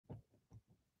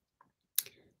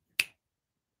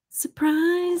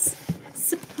Surprise,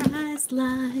 surprise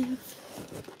live.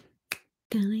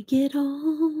 Gonna get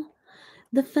all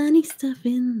the funny stuff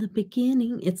in the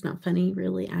beginning. It's not funny,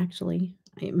 really, actually.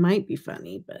 It might be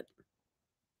funny, but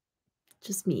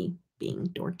just me being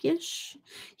dorkish.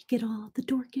 You get all the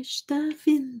dorkish stuff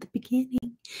in the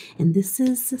beginning. And this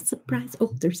is a surprise.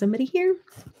 Oh, there's somebody here.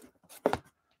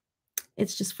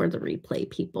 It's just for the replay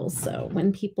people. So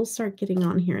when people start getting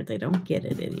on here, they don't get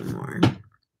it anymore.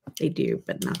 They do,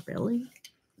 but not really.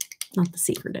 Not the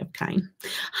secretive kind.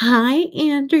 Hi,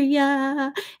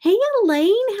 Andrea. Hey,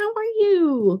 Elaine. How are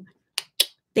you?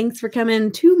 Thanks for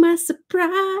coming to my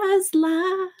surprise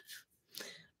live.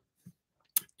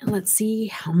 And let's see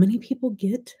how many people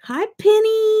get. Hi,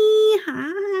 Penny.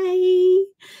 Hi.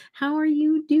 How are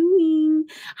you doing?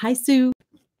 Hi, Sue.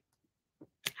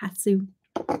 Hi, Sue.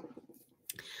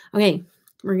 Okay,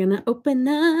 we're going to open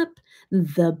up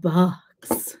the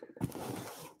box.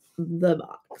 The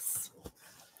box.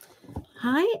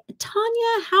 Hi,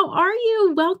 Tanya. How are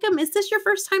you? Welcome. Is this your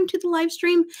first time to the live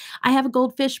stream? I have a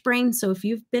goldfish brain, so if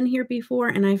you've been here before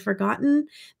and I've forgotten,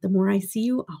 the more I see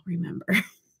you, I'll remember.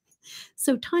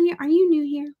 So, Tanya, are you new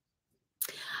here?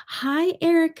 Hi,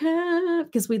 Erica,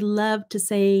 because we love to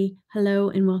say hello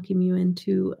and welcome you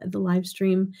into the live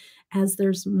stream as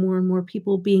there's more and more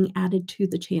people being added to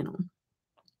the channel.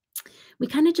 We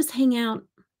kind of just hang out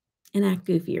and act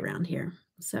goofy around here.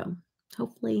 So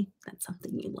hopefully that's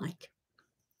something you like.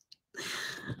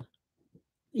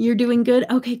 You're doing good?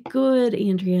 Okay, good,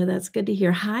 Andrea. That's good to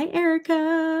hear. Hi,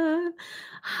 Erica.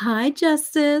 Hi,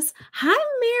 Justice. Hi,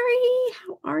 Mary.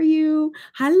 How are you?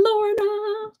 Hi,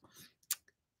 Lorna.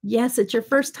 Yes, it's your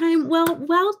first time. Well,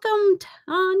 welcome,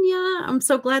 Tanya. I'm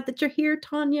so glad that you're here,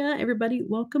 Tanya. Everybody,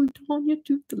 welcome Tanya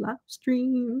to the live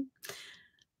stream.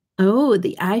 Oh,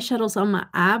 the eyeshadow's on my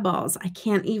eyeballs. I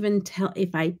can't even tell.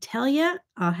 If I tell you,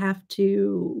 I'll have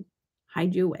to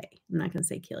hide you away. I'm not going to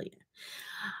say kill you.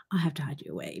 I'll have to hide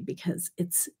you away because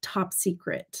it's top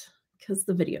secret because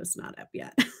the video's not up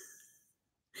yet.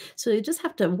 So you just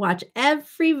have to watch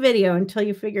every video until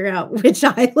you figure out which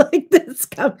eye like this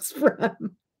comes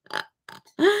from.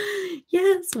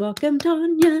 Yes, welcome,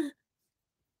 Tanya.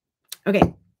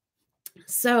 Okay,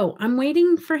 so I'm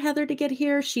waiting for Heather to get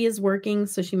here. She is working,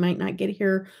 so she might not get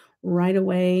here right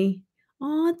away.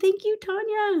 Oh, thank you,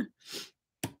 Tanya.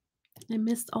 I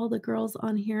missed all the girls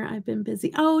on here. I've been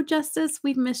busy. Oh, Justice,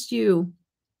 we've missed you.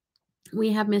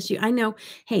 We have missed you. I know.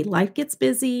 Hey, life gets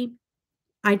busy.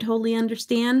 I totally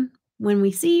understand. When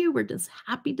we see you, we're just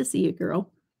happy to see you, girl.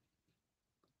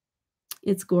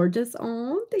 It's gorgeous.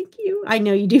 Oh, thank you. I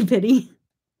know you do, Penny.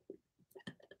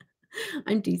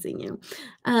 I'm teasing you.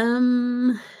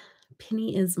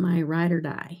 Penny is my ride or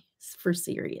die for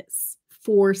serious.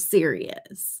 For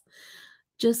serious.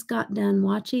 Just got done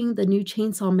watching the new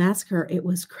Chainsaw Massacre. It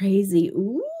was crazy.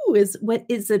 Ooh, is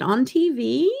it on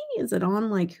TV? Is it on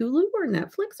like Hulu or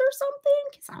Netflix or something?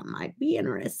 Because I might be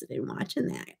interested in watching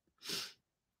that.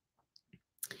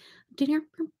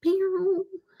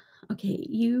 Okay,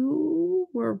 you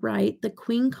were right. The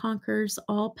Queen Conquers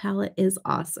All palette is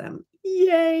awesome.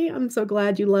 Yay! I'm so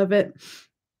glad you love it.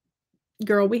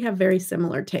 Girl, we have very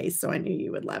similar tastes, so I knew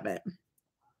you would love it.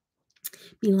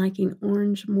 Be liking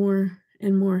orange more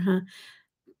and more, huh?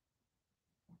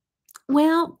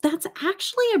 Well, that's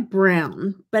actually a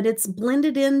brown, but it's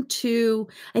blended into,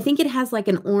 I think it has like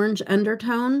an orange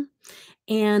undertone.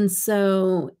 And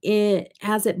so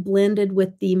as it blended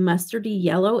with the mustardy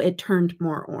yellow, it turned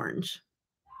more orange.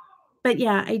 But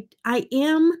yeah, I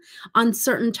am on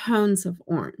certain tones of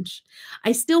orange.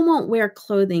 I still won't wear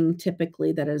clothing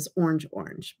typically that is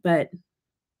orange, but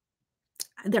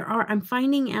I'm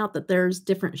finding out that there's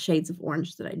different shades of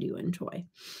orange that I do enjoy.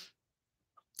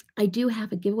 I do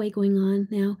have a giveaway going on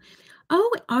now.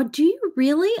 Oh, do you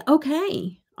really?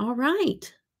 Okay. All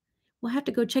right. We'll have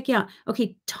to go check you out.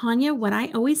 Okay, Tanya, what I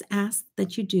always ask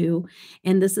that you do,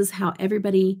 and this is how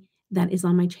everybody that is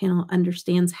on my channel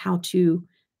understands how to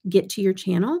get to your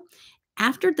channel.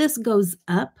 After this goes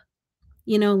up,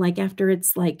 like after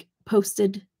it's like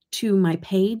posted to my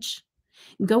page,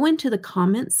 go into the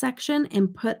comments section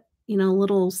and put, a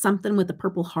little something with a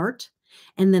purple heart.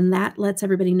 And then that lets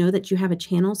everybody know that you have a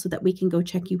channel so that we can go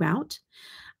check you out.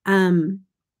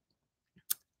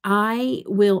 I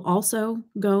will also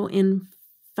go and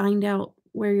find out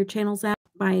where your channel's at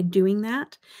by doing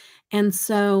that. And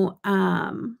so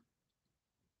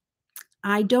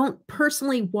I don't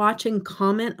personally watch and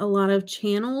comment a lot of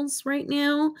channels right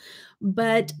now,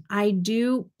 but I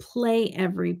do play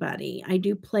everybody.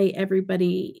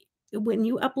 When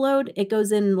you upload, it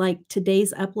goes in like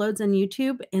today's uploads on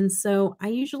YouTube. And so I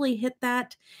usually hit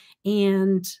that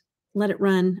and let it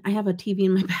run. I have a TV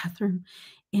in my bathroom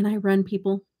and I run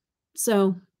people.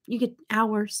 So you get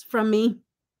hours from me.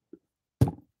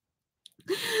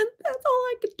 That's all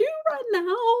I could do right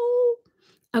now.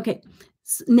 Okay.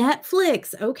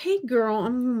 Netflix. Okay, girl.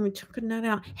 I'm checking that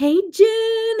out. Hey,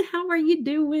 Jen. How are you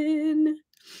doing?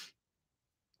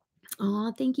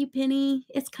 Oh, thank you, Penny.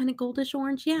 It's kind of goldish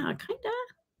orange. Yeah, kind of.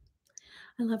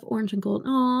 I love orange and gold.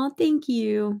 Oh, thank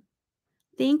you.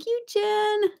 Thank you,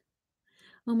 Jen.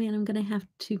 Oh, man, I'm going to have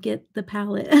to get the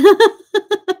palette.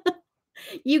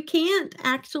 You can't,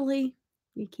 actually.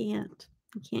 You can't.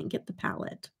 You can't get the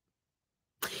palette.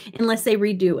 Unless they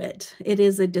redo it. It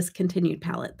is a discontinued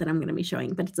palette that I'm going to be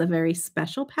showing, but it's a very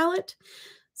special palette.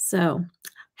 So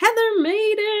Heather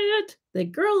made it. The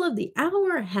girl of the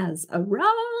hour has arrived.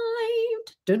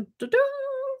 Dun, dun, dun.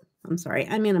 I'm sorry.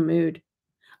 I'm in a mood.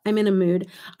 I'm in a mood.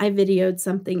 I videoed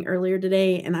something earlier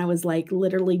today and I was like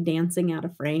literally dancing out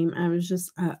of frame. I was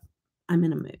just, I'm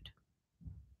in a mood.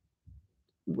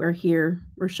 We're here.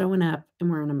 We're showing up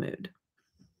and we're in a mood.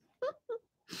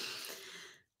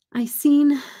 I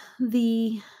seen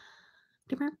the,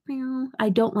 I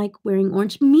don't like wearing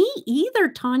orange. Me either,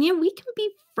 Tanya. We can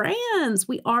be friends.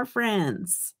 We are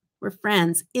friends. We're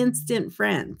friends. Instant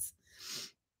friends.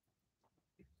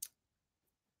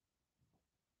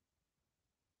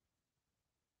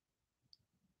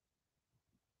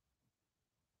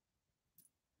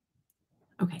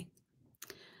 Okay.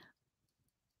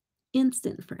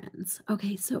 Instant friends.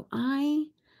 Okay, so I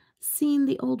seen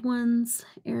the old ones.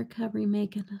 Erica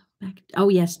remaking back. Oh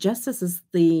yes, Justice is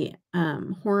the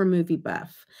horror movie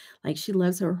buff. Like she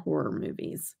loves her horror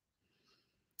movies.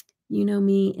 You know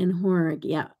me in horror.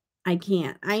 Yeah, I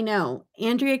can't. I know.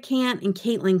 Andrea can't and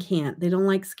Caitlin can't. They don't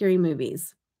like scary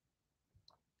movies.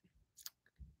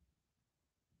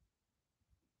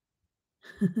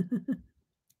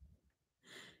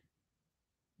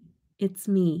 It's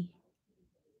me.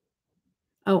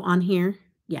 Oh, on here?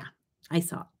 Yeah, I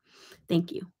saw.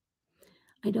 Thank you.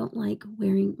 I don't like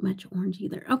wearing much orange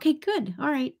either. Okay, good. All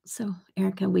right. So,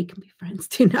 Erica, we can be friends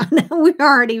too now. We're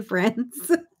already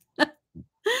friends.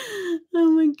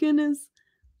 Oh my goodness.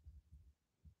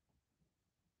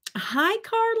 Hi,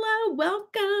 Carla.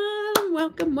 Welcome.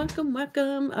 Welcome, welcome,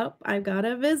 welcome. Oh, I've got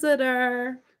a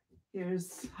visitor.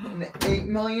 Here's an $8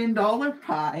 million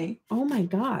pie. Oh my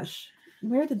gosh.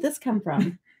 Where did this come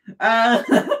from?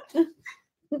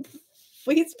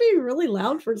 Please be really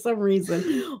loud for some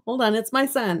reason. Hold on, it's my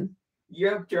son.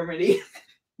 Europe, Germany.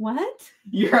 What?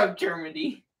 Europe,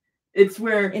 Germany. It's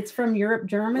where it's from Europe,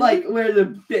 Germany. Like where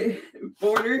the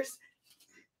borders.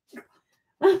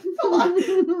 Tanner,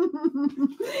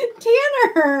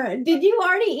 did you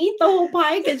already eat the whole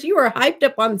pie? Because you were hyped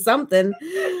up on something.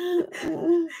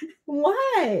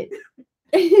 What?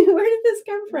 Where did this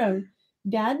come from?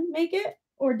 Dad make it?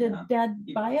 Or did Dad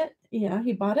buy it? Yeah,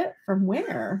 he bought it. From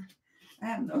where? I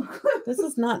have no clue. This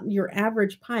is not your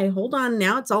average pie. Hold on.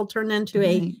 Now it's all turned into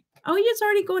a... Oh, it's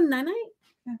already going night-night?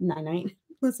 Yeah. Night-night.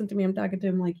 Listen to me. I'm talking to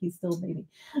him like he's still a baby.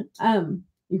 You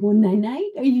going night-night?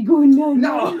 Are you going night-night?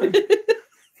 No.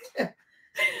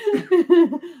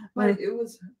 But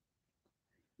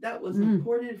that was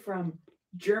imported from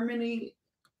Germany,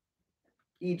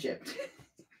 Egypt.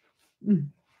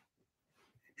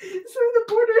 That's where the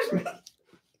borders meet.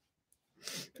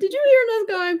 Did you hear this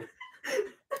guy?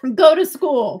 Go to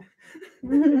school.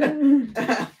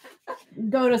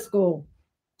 Go to school.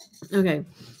 Okay.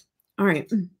 All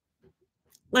right.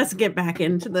 Let's get back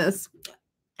into this.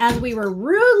 As we were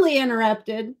rudely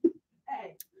interrupted.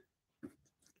 Hey.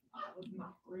 That was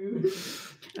not rude.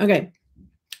 Okay.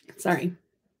 Sorry.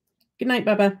 Good night,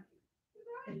 Bubba.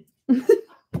 Good night.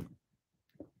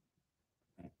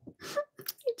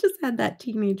 He just had that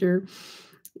teenager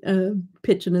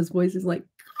pitch in his voice. He's like,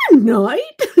 good night.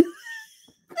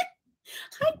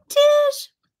 Hi, Tish.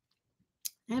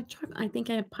 I have chocolate. I think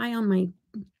I have pie on my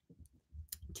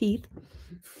teeth.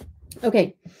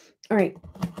 Okay. All right.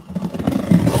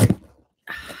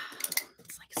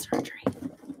 It's like surgery.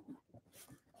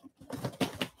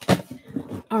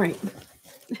 All right.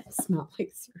 It smells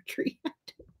like surgery.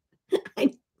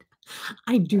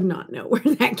 I do not know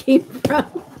where that came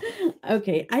from.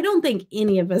 Okay. I don't think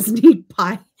any of us need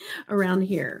pie around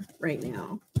here right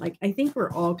now. Like, I think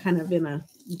we're all kind of in a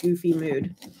goofy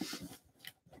mood.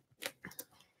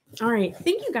 All right.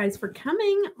 Thank you guys for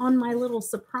coming on my little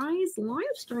surprise live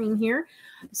stream here.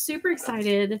 Super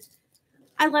excited.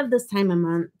 I love this time of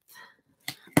month.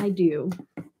 I do.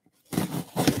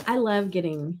 I love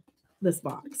getting this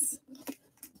box.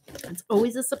 It's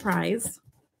always a surprise.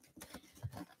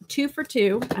 2 for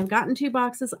 2. I've gotten 2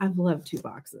 boxes. I've loved 2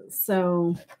 boxes.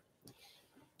 So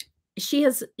she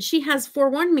has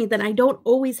forewarned me that I don't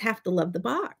always have to love the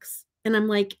box. And I'm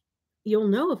like, you'll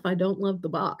know if I don't love the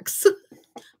box.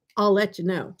 I'll let you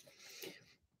know.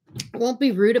 I won't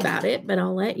be rude about it, but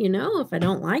I'll let you know if I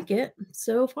don't like it.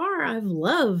 So far, I've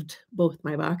loved both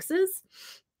my boxes.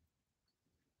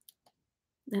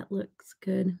 That looks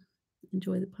good.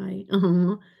 Enjoy the pie.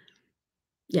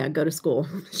 Yeah, go to school.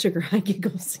 Sugar high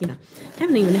giggles. Yeah. I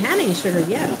haven't even had any sugar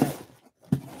yet.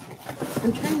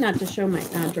 I'm trying not to show my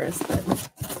address, but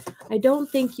I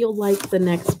don't think you'll like the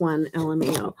next one,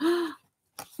 LMAO.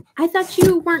 I thought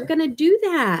you weren't going to do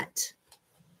that.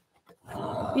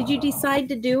 Did you decide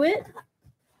to do it?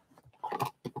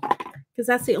 Because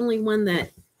that's the only one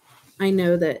that I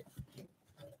know that.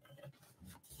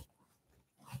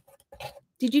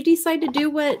 Did you decide to do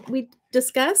what we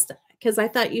discussed? Because I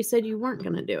thought you said you weren't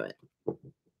going to do it.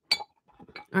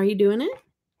 Are you doing it?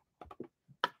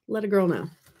 Let a girl know.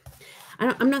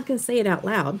 I'm not going to say it out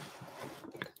loud.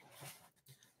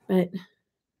 But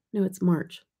no, it's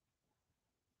March.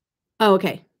 Oh,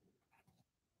 okay.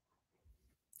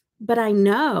 But I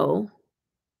know.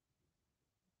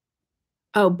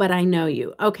 Oh, but I know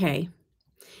you. Okay.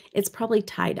 It's probably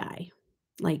tie-dye.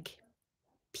 Like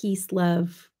peace,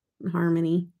 love, and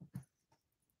harmony.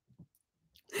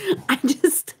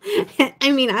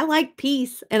 I mean, I like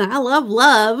peace and I love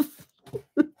love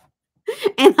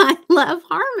and I love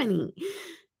harmony.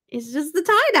 It's just the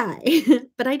tie-dye.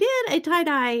 But I did a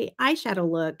tie-dye eyeshadow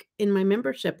look in my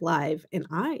membership live and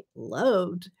I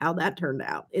loved how that turned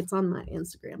out. It's on my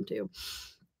Instagram too.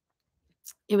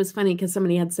 It was funny because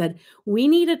somebody had said, we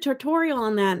need a tutorial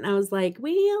on that. And I was like,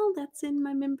 well, that's in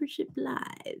my membership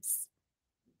lives.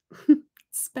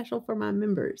 Special for my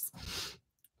members.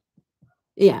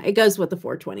 Yeah, it goes with the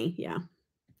 420. Yeah.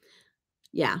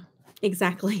 Yeah,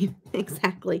 exactly.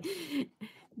 Exactly.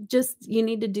 Just, you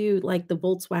need to do like the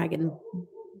Volkswagen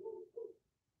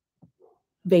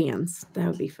vans. That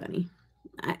would be funny.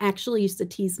 I actually used to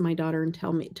tease my daughter and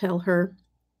tell her,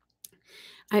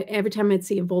 every time I'd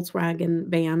see a Volkswagen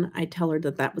van, I'd tell her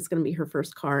that that was going to be her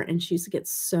first car. And she used to get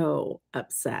so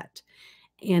upset.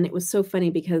 And it was so funny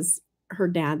because her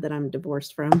dad that I'm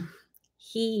divorced from,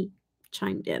 he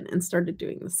chimed in and started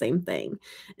doing the same thing.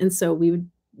 And so we would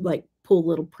like pull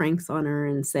little pranks on her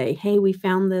and say, hey, we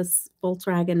found this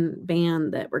Volkswagen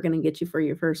van that we're going to get you for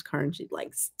your first car. And she'd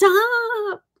like, stop.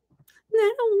 I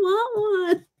don't want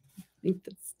one. I think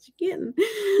that's what you're getting.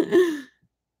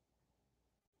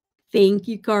 Thank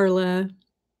you, Carla.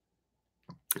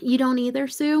 You don't either,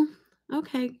 Sue?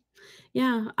 Okay.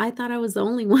 Yeah, I thought I was the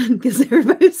only one because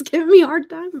everybody was giving me a hard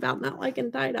time about not liking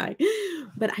tie-dye.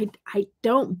 But I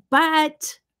don't.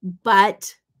 But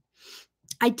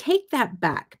I take that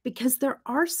back because there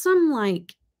are some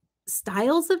like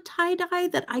styles of tie-dye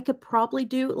that I could probably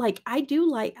do. Like I do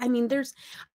like, I mean,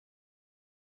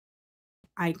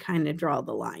 I kind of draw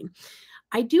the line.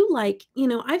 I do like,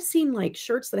 I've seen like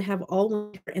shirts that have all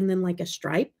one and then like a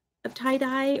stripe of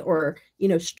tie-dye or,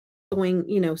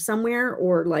 going, somewhere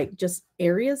or like just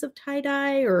areas of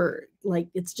tie-dye or like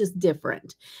it's just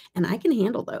different. And I can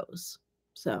handle those.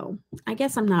 So I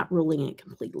guess I'm not ruling it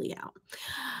completely out.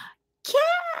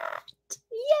 Cat!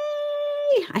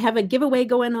 Yay! I have a giveaway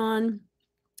going on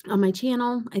my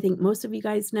channel. I think most of you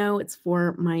guys know it's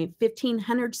for my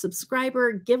 1,500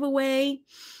 subscriber giveaway.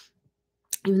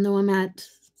 Even though I'm at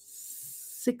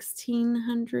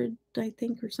 1,600, I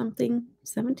think, or something.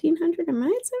 1,700? Am I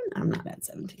at 7? I'm not at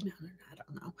 1,700. I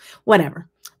don't know. Whatever.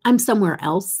 I'm somewhere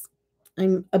else.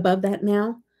 I'm above that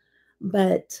now.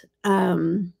 But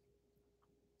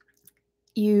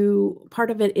part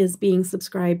of it is being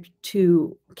subscribed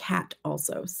to Cat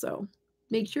also. So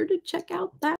make sure to check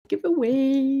out that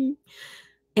giveaway.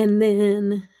 And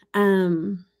then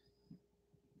oh,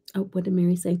 what did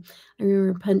Mary say? I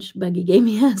remember Punch Buggy gave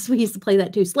me us. We used to play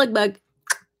that too. Slug Bug.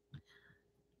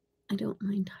 I don't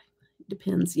mind tie.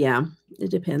 Depends. Yeah,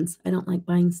 it depends. I don't like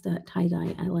buying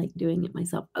tie-dye. I like doing it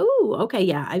myself. Oh, okay.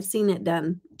 Yeah, I've seen it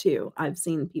done too. I've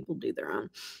seen people do their own.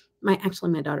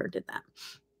 Actually, my daughter did that.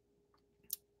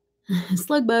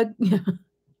 Slug Bug. Yeah.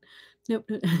 Nope.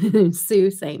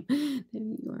 Sue, same.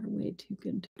 You are way too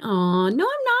good. Oh, no, I'm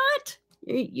not.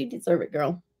 You deserve it,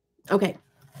 girl. Okay.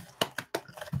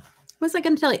 What was I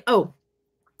going to tell you? Oh,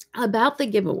 about the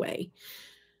giveaway.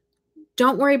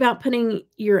 Don't worry about putting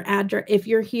your address. If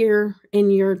you're here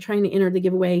and you're trying to enter the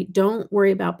giveaway, don't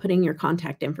worry about putting your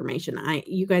contact information.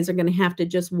 You guys are going to have to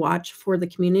just watch for the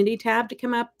community tab to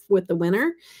come up with the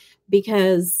winner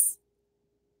because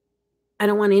I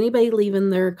don't want anybody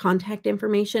leaving their contact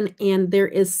information. And there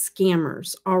is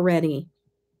scammers already.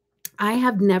 I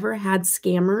have never had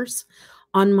scammers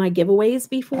on my giveaways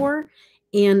before.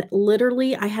 And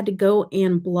literally, I had to go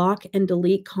and block and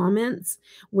delete comments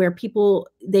where people,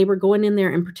 they were going in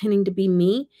there and pretending to be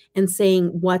me and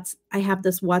saying, I have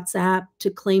this WhatsApp to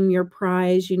claim your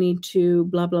prize. You need to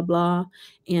blah, blah, blah.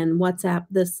 And WhatsApp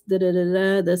this, da, da, da,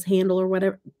 da, this handle or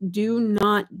whatever. Do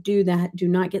not do that. Do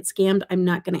not get scammed. I'm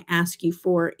not going to ask you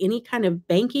for any kind of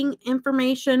banking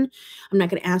information. I'm not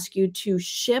going to ask you to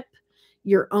ship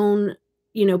your own,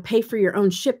 pay for your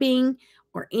own shipping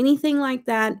or anything like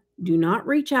that. Do not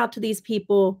reach out to these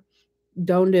people.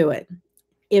 Don't do it.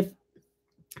 If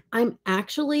I'm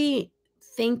actually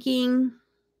thinking,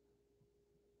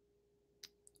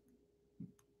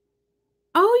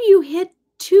 oh, you hit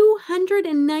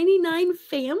 299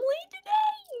 family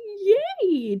today.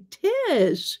 Yay,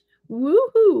 Tish.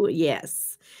 Woohoo.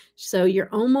 Yes. So you're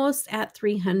almost at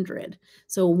 300.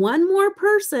 So one more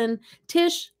person.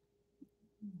 Tish,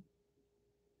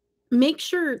 make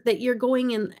sure that you're going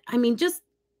in. I mean,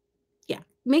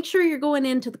 make sure you're going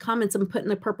into the comments and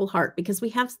putting a purple heart, because we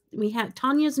have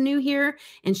Tanya's new here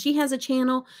and she has a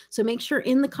channel. So make sure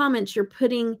in the comments you're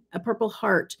putting a purple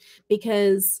heart,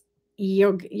 because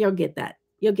you'll get that.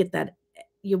 You'll get that.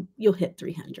 You'll hit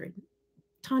 300.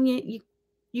 Tanya,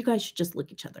 you guys should just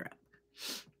look each other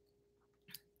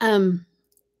up.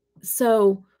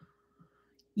 So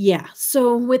yeah.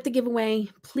 So with the giveaway,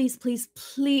 please, please,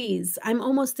 please, I'm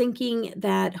almost thinking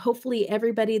that hopefully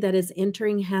everybody that is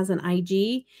entering has an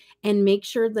IG, and make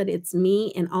sure that it's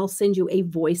me, and I'll send you a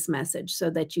voice message so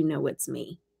that you know it's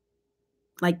me.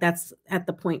 Like, that's at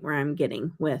the point where I'm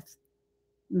getting with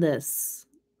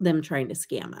them trying to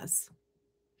scam us.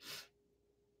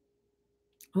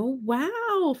 Oh,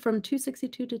 wow. From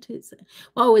 262 to 2.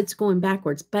 Oh, it's going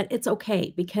backwards, but it's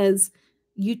okay, because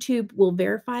YouTube will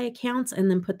verify accounts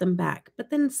and then put them back. But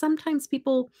then sometimes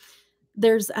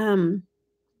there's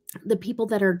the people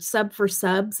that are sub for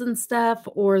subs and stuff,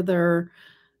 or they're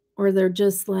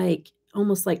just like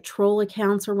almost like troll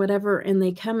accounts or whatever, and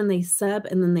they come and they sub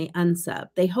and then they unsub.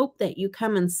 They hope that you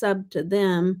come and sub to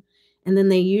them, and then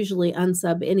they usually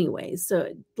unsub anyways.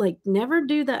 So like, never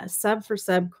do that sub for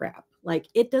sub crap. Like,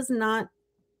 it does not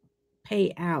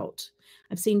pay out.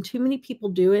 I've seen too many people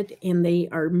do it and they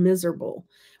are miserable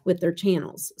with their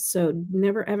channels. So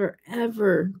never, ever,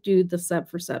 ever do the sub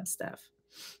for sub stuff.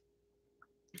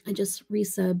 I just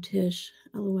resubbed Tish.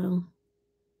 LOL.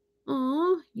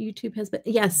 Oh, YouTube has been,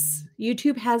 yes,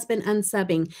 YouTube has been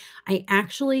unsubbing. I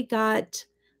actually got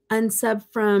unsub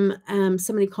from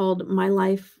somebody called My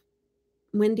Life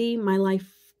Wendy, My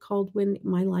Life called Wendy,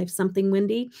 My Life something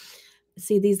Wendy.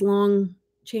 See, these long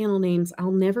channel names,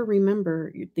 I'll never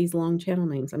remember these long channel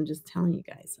names. I'm just telling you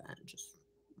guys, I just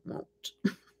won't.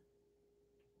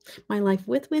 My Life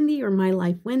with Wendy, or My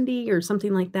Life Wendy, or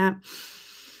something like that.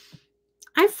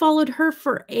 I followed her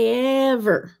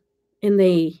forever, and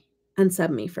they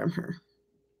unsubbed me from her.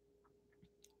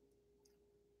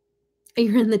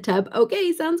 You're in the tub.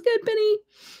 Okay, sounds good, Penny.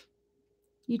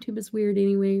 YouTube is weird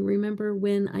anyway. Remember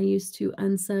when I used to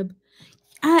unsub?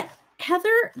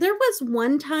 Heather, there was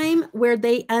one time where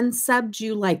they unsubbed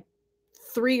you like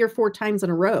 3 or 4 times in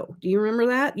a row. Do you remember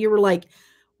that? You were like,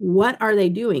 what are they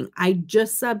doing? I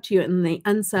just subbed to you, and they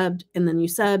unsubbed, and then you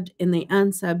subbed, and they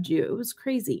unsubbed you. It was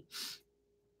crazy.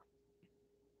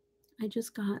 I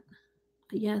just got,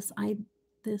 yes, I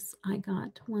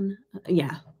got one.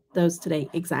 Yeah, those today.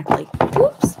 Exactly.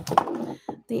 Oops.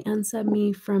 They unsubbed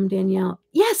me from Danielle.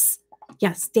 Yes.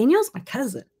 Yes. Danielle's my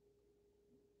cousin.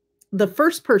 The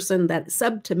first person that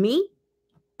subbed to me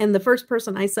and the first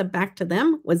person I subbed back to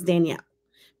them was Danielle,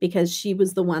 because she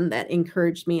was the one that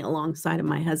encouraged me alongside of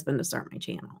my husband to start my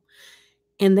channel.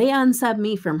 And they unsubbed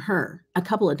me from her a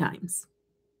couple of times.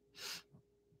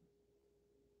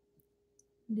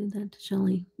 Did that to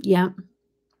Shelly. Yeah.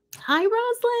 Hi,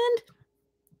 Rosalind.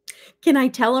 Can I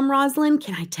tell him, Rosalind?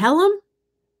 Can I tell him?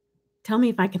 Tell me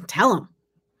if I can tell him.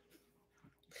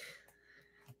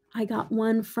 I got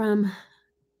one from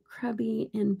Crubby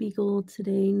and Beagle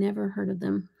today. Never heard of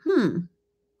them.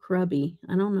 Crubby.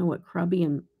 I don't know what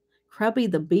Crubby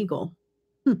the Beagle.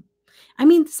 I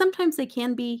mean, sometimes they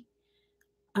can be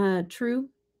true,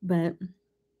 but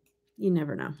you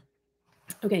never know.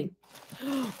 Okay.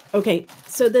 Okay.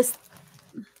 So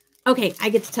I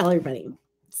get to tell everybody.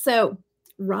 So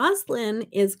Roslyn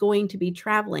is going to be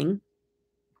traveling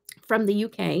from the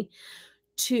UK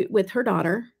with her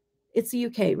daughter. It's the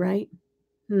UK, right?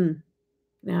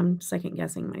 Now I'm second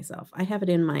guessing myself. I have it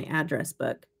in my address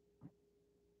book.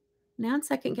 Now I'm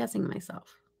second guessing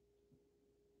myself.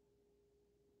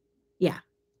 Yeah,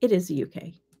 it is the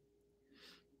UK.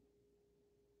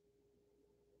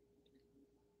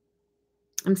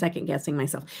 I'm second guessing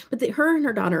myself. But her and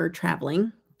her daughter are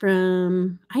traveling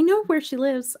I know where she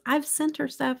lives. I've sent her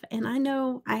stuff and I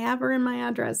know I have her in my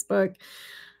address book.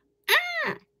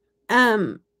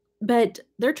 But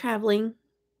they're traveling.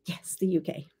 Yes, the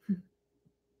UK.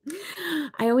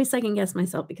 I always second guess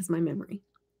myself because of my memory.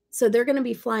 So they're going to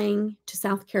be flying to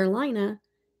South Carolina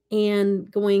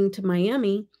and going to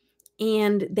Miami.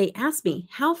 And they asked me,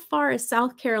 how far is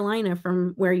South Carolina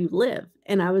from where you live?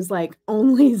 And I was like,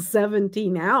 only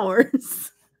 17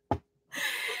 hours.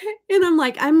 And I'm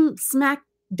like, I'm smack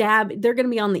dab. They're going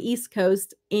to be on the East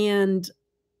Coast. And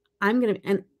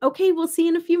okay, we'll see you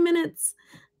in a few minutes.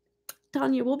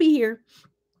 Tanya, we'll be here.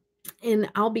 And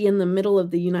I'll be in the middle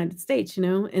of the United States, you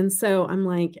know? And so I'm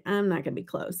like, I'm not going to be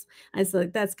close. I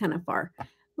said, that's kind of far.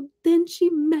 Well, then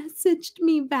she messaged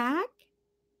me back.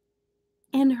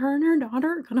 And her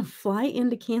daughter are going to fly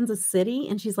into Kansas City.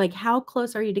 And she's like, how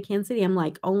close are you to Kansas City? I'm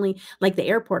like, the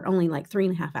airport, only like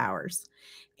 3.5 hours.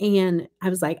 And I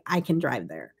was like, I can drive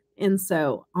there. And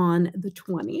so on the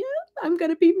 20th, I'm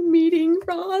going to be meeting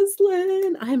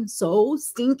Roslyn. I'm so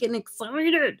stinking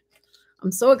excited.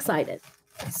 I'm so excited.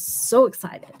 So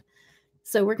excited.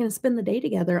 So we're going to spend the day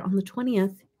together on the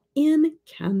 20th in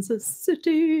Kansas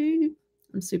City.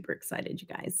 I'm super excited, you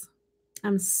guys.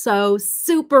 I'm so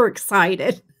super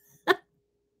excited.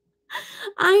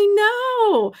 I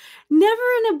know. Never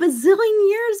in a bazillion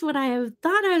years would I have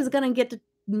thought I was going to get to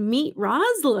meet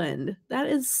Rosalind. That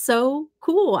is so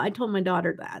cool. I told my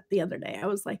daughter that the other day. I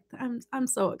was like, I'm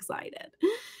so excited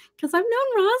because I've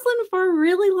known Rosalind for a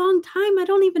really long time. I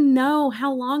don't even know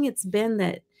how long it's been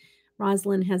that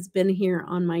Rosalind has been here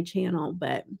on my channel,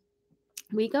 but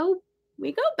we go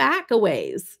back a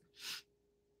ways.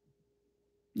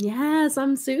 Yes,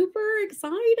 I'm super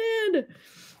excited.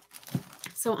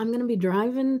 So I'm going to be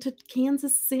driving to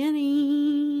Kansas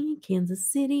City. Kansas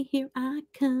City, here I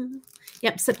come.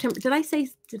 Yep, September. Did I say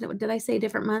a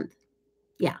different month?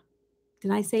 Yeah.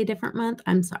 Did I say a different month?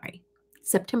 I'm sorry.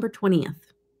 September 20th.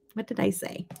 What did I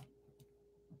say?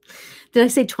 Did I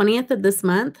say 20th of this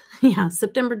month? Yeah,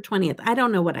 September 20th. I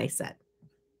don't know what I said.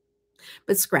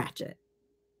 But scratch it.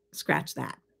 Scratch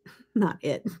that. Not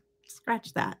it.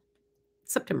 Scratch that.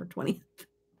 September 20th.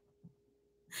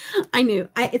 I knew.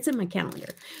 It's in my calendar.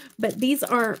 But these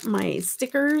are my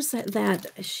stickers that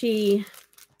she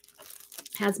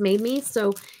has made me.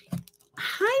 So,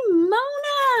 hi,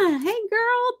 Mona. Hey,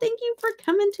 girl. Thank you for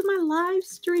coming to my live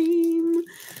stream.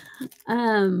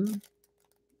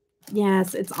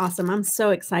 Yes, it's awesome. I'm so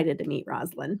excited to meet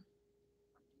Rosalind.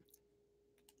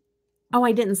 Oh,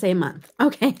 I didn't say a month.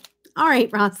 Okay. All right,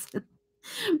 Rosalind.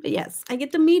 But yes, I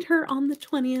get to meet her on the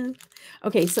 20th.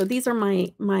 Okay, so these are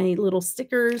my little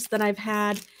stickers that I've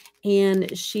had,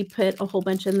 and she put a whole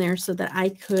bunch in there so that I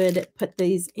could put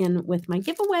these in with my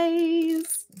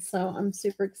giveaways. So I'm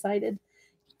super excited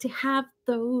to have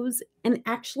those. And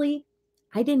actually,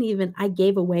 I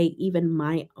gave away even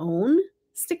my own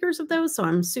stickers of those. So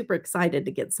I'm super excited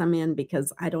to get some in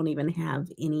because I don't even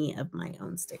have any of my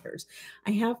own stickers.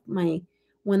 I have my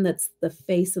one that's the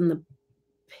face and the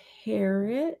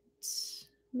parrot,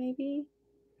 maybe,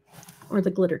 or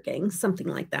the glitter gang, something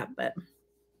like that. But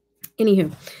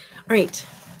anywho, all right.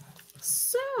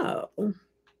 So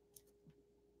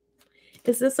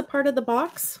is this a part of the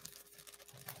box?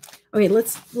 Okay,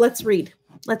 let's read.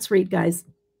 Let's read, guys.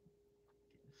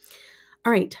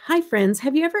 All right. Hi, friends.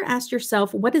 Have you ever asked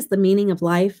yourself, what is the meaning of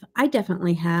life? I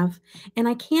definitely have. And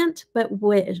I can't, but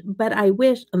I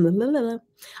wish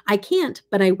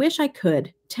I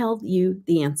could tell you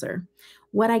the answer.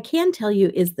 What I can tell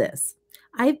you is this.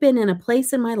 I've been in a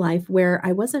place in my life where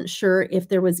I wasn't sure if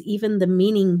there was even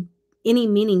any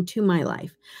meaning to my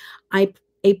life.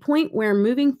 A point where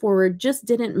moving forward just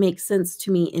didn't make sense to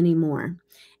me anymore.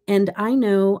 And I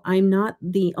know I'm not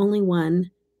the only one.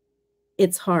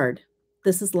 It's hard.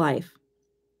 This is life.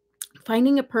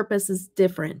 Finding a purpose is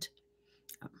different.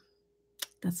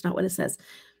 That's not what it says.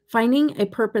 Finding a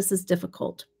purpose is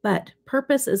difficult, but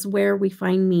purpose is where we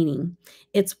find meaning.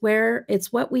 It's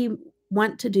what we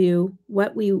want to do,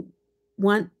 what we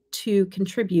want to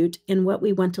contribute, and what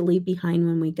we want to leave behind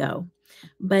when we go.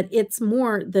 But it's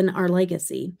more than our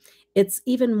legacy. It's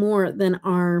even more than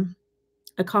our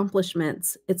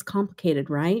accomplishments. It's complicated,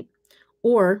 right?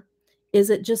 Or is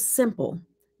it just simple?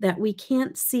 That we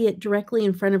can't see it directly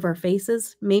in front of our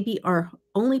faces? Maybe our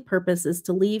only purpose is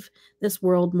to leave this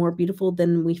world more beautiful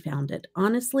than we found it.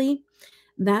 Honestly,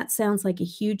 that sounds like a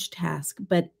huge task,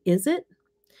 but is it?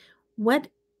 What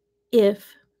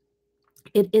if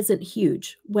it isn't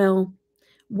huge? Well,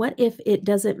 what if it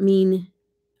doesn't mean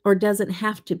or doesn't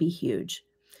have to be huge?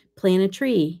 Plant a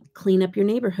tree, clean up your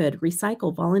neighborhood,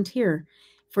 recycle, volunteer.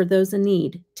 for those in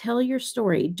need. Tell your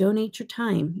story, donate your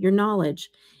time, your knowledge,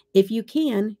 if you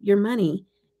can, your money,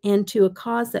 and to a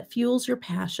cause that fuels your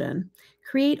passion.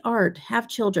 Create art, have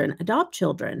children, adopt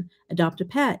a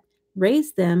pet,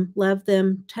 raise them, love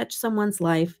them, touch someone's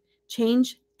life,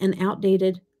 change an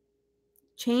outdated,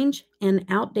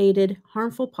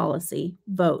 harmful policy,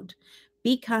 vote.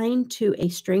 Be kind to a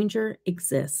stranger,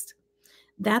 exist.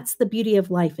 That's the beauty of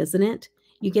life, isn't it?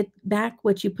 You get back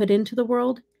what you put into the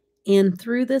world, and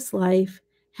through this life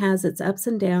has its ups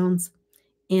and downs,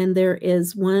 and there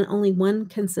is only one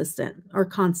consistent or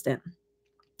constant.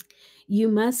 You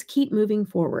must keep moving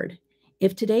forward.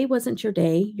 If today wasn't your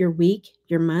day, your week,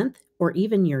 your month, or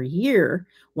even your year,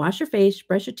 wash your face,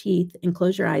 brush your teeth, and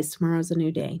close your eyes. Tomorrow's a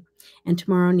new day, and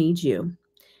tomorrow needs you.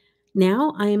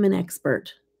 Now I am an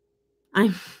expert.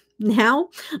 I'm no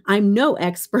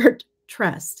expert.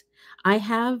 Trust. I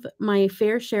have my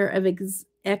fair share of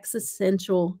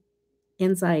existential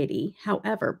anxiety.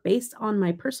 However, based on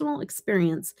my personal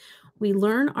experience, we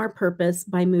learn our purpose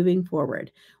by moving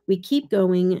forward. We keep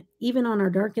going even on our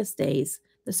darkest days.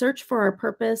 The search for our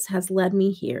purpose has led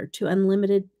me here to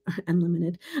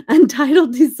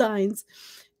Untitled Designs,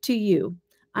 to you.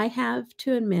 I have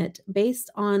to admit, based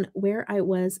on where I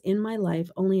was in my life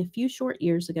only a few short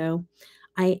years ago,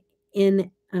 I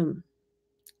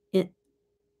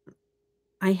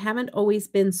haven't always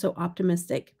been so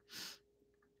optimistic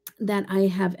that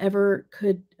I ever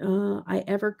could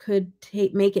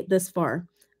make it this far.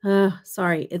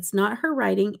 Sorry, it's not her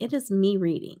writing, it is me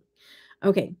reading.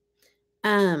 Okay.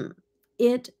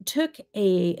 It took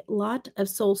a lot of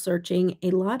soul searching,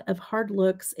 a lot of hard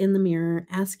looks in the mirror,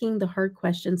 asking the hard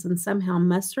questions, and somehow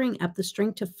mustering up the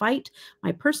strength to fight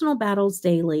my personal battles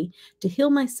daily, to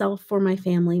heal myself for my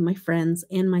family, my friends,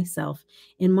 and myself.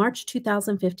 In March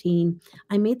 2015,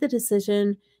 I made the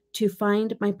decision to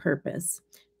find my purpose,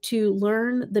 to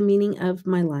learn the meaning of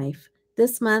my life.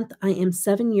 This month, I am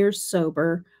 7 years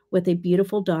sober with a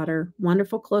beautiful daughter,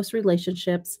 wonderful close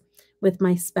relationships with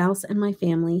my spouse and my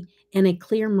family, and a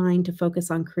clear mind to focus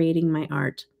on creating my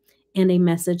art. And a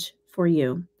message for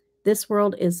you. This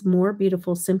world is more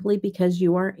beautiful simply because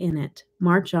you are in it.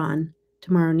 March on.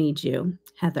 Tomorrow needs you.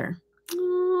 Heather.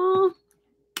 Aww.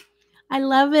 I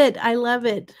love it. I love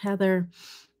it, Heather.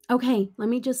 Okay, let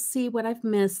me just see what I've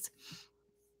missed.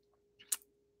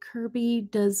 Kirby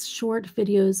does short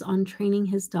videos on training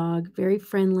his dog. Very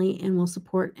friendly and will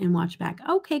support and watch back.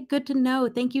 Okay, good to know.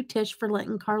 Thank you, Tish, for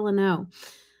letting Carla know.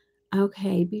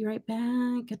 Okay, be right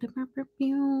back.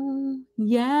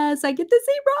 Yes, I get to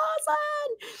see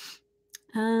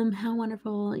Rosin. How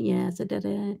wonderful. Yes, I did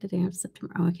it. Today of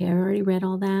September. Okay, I already read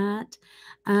all that.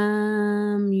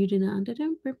 You did not.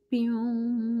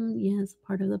 Yes,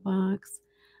 part of the box.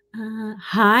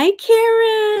 Hi,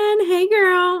 Karen. Hey,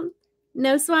 girl.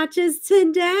 No swatches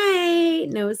today.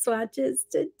 No swatches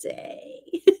today.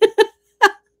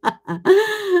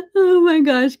 Oh my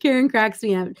gosh, Karen cracks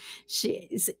me up.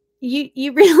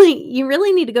 You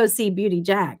really need to go see Beauty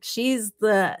Jack. She's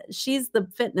the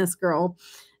fitness girl.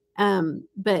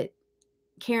 But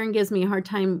Karen gives me a hard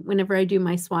time whenever I do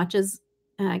my swatches.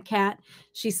 Kat,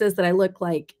 she says that I look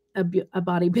like a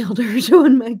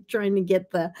bodybuilder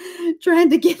trying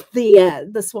to get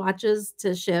the swatches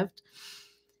to shift.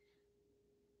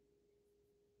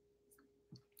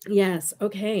 Yes.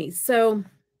 Okay. So,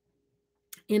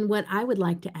 and what I would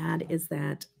like to add is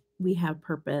that we have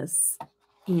purpose,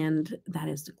 and that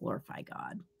is to glorify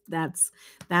God. That's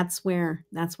where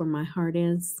my heart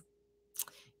is.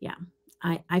 Yeah.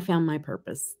 I found my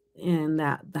purpose, and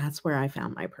that's where I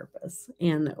found my purpose,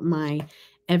 and my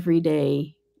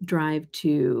everyday drive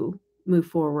to move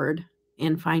forward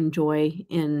and find joy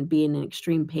and be in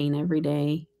extreme pain every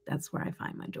day. That's where I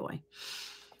find my joy.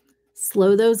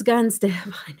 Slow those guns, Deb.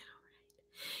 I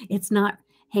know. It's not.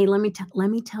 Hey, let me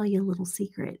tell you a little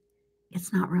secret.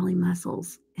 It's not really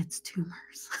muscles. It's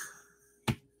tumors.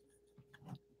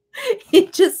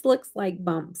 It just looks like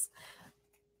bumps.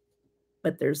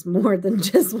 But there's more than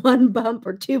just one bump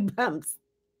or two bumps.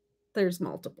 There's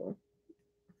multiple.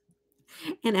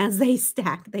 And as they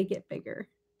stack, they get bigger.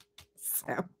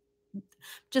 So,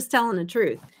 just telling the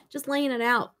truth. Just laying it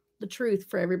out, the truth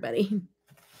for everybody.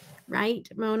 Right,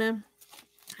 Mona?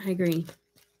 I agree.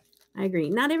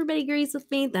 Not everybody agrees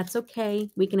with me. That's okay.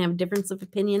 We can have a difference of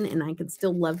opinion, and I can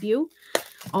still love you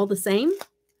all the same.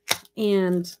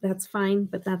 And that's fine,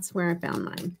 but that's where I found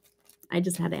mine. I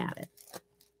just had to add it.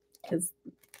 Because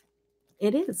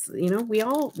it is, we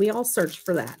all search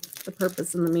for that, the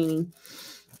purpose and the meaning.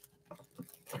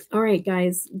 All right,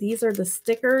 guys, these are the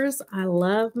stickers. I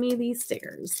love me these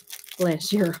stickers.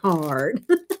 Bless your heart.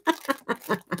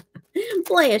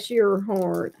 Bless your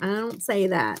heart. I don't say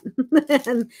that.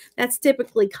 And that's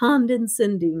typically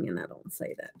condescending, and I don't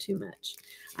say that too much.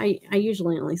 I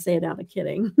usually only say it out of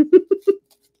kidding.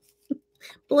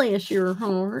 Bless your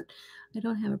heart. I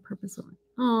don't have a purpose on it.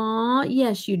 Aw,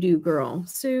 yes, you do, girl.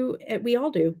 So we all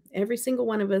do. Every single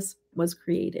one of us was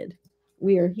created.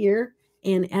 We are here,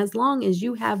 and as long as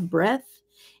you have breath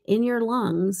in your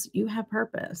lungs, you have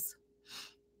purpose.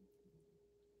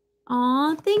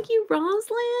 Aw, thank you,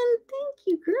 Roslyn. Thank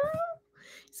you, girl.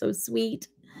 So sweet.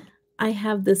 I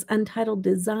have this Untitled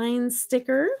Designs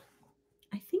sticker.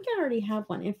 I think I already have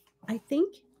one. I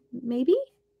think maybe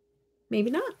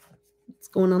not. It's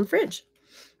going on the fridge.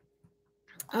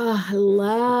 Oh, I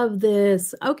love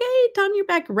this. Okay, Tanya, you're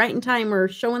back right in time. We're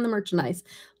showing the merchandise.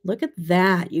 Look at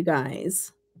that, you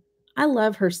guys. I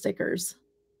love her stickers.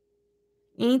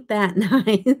 Ain't that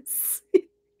nice?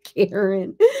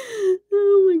 Karen.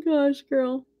 Oh my gosh,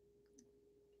 girl.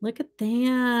 Look at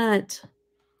that.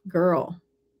 Girl.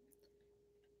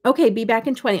 Okay, be back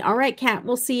in 20. All right, Kat,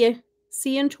 we'll see you.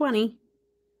 See you in 20.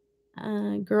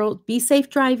 Girl, be safe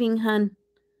driving, hun.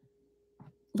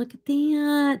 Look at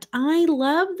that. I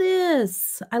love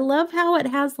this. I love how it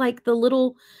has like the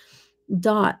little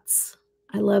dots.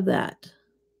 I love that.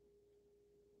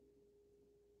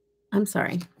 I'm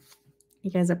sorry.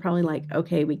 You guys are probably like,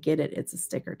 okay, we get it. It's a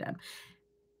sticker, Deb.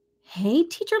 Hey,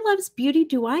 Teacher Loves Beauty.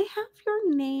 Do I have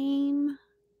your name?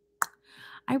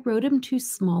 I wrote him too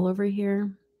small over here,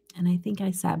 and I think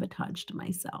I sabotaged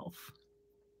myself.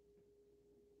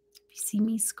 If you see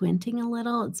me squinting a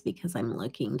little, it's because I'm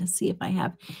looking to see if I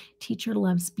have Teacher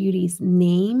Loves Beauty's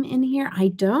name in here. I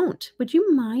don't. Would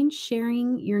you mind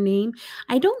sharing your name?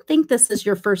 I don't think this is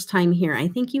your first time here. I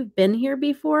think you've been here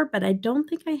before, but I don't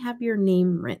think I have your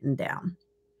name written down.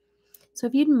 So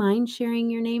if you'd mind sharing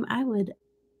your name, I would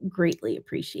greatly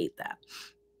appreciate that.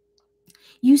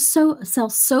 You sell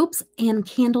soaps and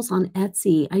candles on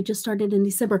Etsy. I just started in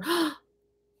December.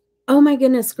 Oh my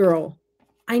goodness, girl.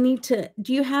 I need to,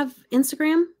 do you have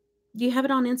Instagram? Do you have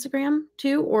it on Instagram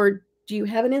too? Or do you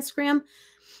have an Instagram?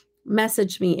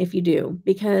 Message me if you do,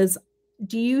 because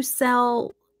do you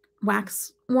sell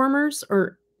wax warmers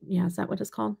or, yeah, is that what it's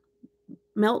called?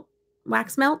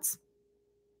 Wax melts?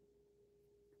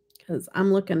 Because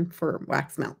I'm looking for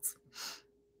wax melts.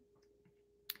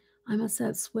 I'm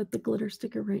obsessed with the glitter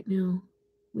sticker right now.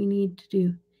 We need to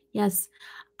do, yes,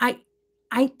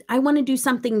 I want to do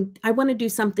something. I want to do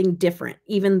something different,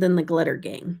 even than the glitter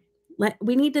gang.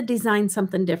 We need to design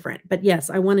something different. But yes,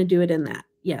 I want to do it in that.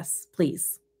 Yes,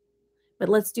 please. But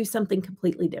let's do something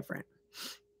completely different.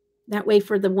 That way,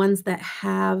 for the ones that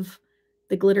have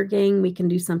the glitter gang, we can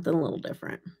do something a little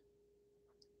different.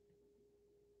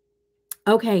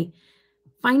 Okay,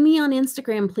 find me on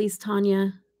Instagram, please,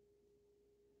 Tanya.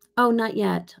 Oh, not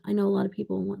yet. I know a lot of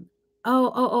people want.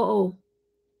 Oh.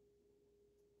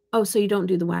 Oh, so you don't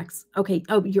do the wax. Okay.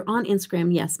 Oh, you're on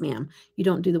Instagram. Yes, ma'am. You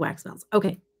don't do the wax melts.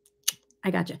 Okay.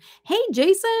 I got you. Hey,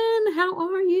 Jason, how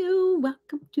are you?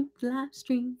 Welcome to the live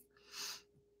stream.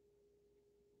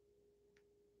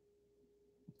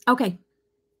 Okay.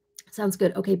 Sounds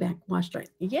good. Okay, back. Wash dry.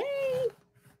 Yay.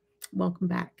 Welcome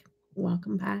back.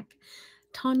 Welcome back,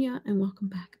 Tanya, and welcome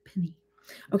back, Penny.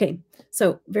 Okay.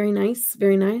 So very nice.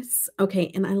 Very nice.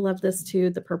 Okay. And I love this too.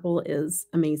 The purple is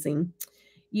amazing.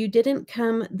 You didn't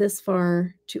come this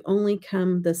far to only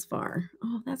come this far.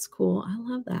 Oh, that's cool. I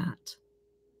love that.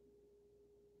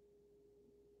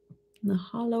 The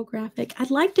holographic. I'd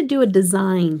like to do a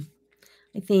design.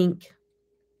 I think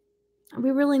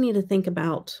we really need to think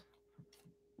about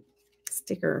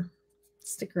sticker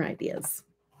ideas.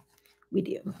 We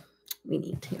do. We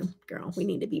need to, girl. We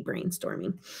need to be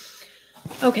brainstorming.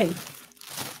 Okay.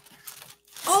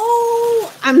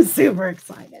 Oh, I'm super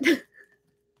excited.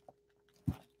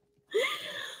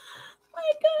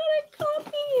 I got a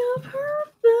copy of her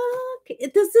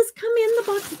book. Does this come in the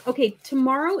box? Okay,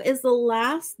 tomorrow is the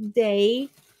last day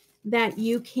that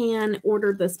you can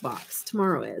order this box.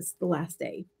 Tomorrow is the last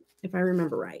day, if I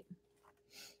remember right.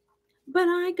 But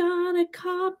I got a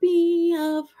copy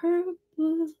of her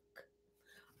book.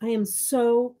 I am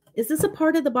so... Is this a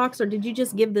part of the box, or did you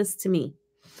just give this to me?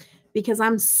 Because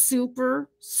I'm super,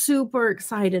 super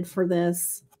excited for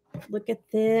this. Look at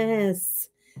this.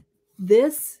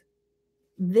 This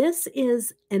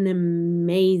is an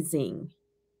amazing,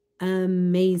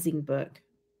 amazing book.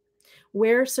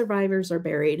 Where Survivors Are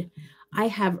Buried. I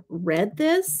have read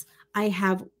this. I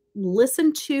have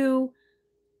listened to,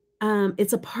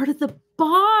 it's a part of the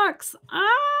box.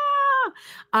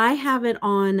 I have it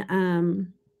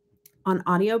on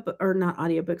audio, or not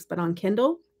audiobooks, but on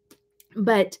Kindle.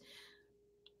 But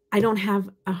I don't have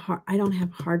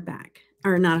hardback.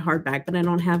 or not a hardback, but I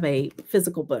don't have a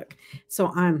physical book. So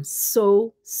I'm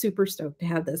so super stoked to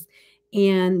have this.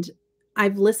 And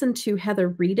I've listened to Heather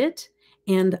read it,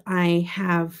 and I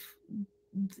have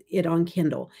it on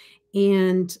Kindle.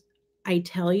 And I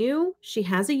tell you, she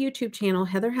has a YouTube channel.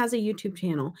 Heather has a YouTube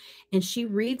channel, and she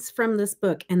reads from this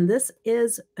book. And this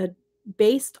is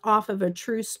based off of a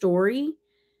true story.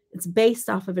 It's based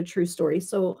off of a true story.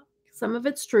 So some of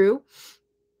it's true.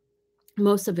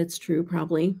 Most of it's true,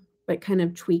 probably, but kind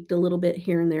of tweaked a little bit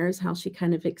here and there is how she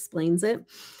kind of explains it,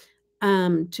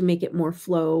 to make it more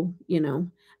flow, you know.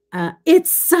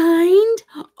 It's signed.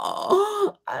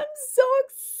 Oh, I'm so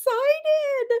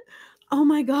excited. Oh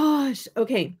my gosh.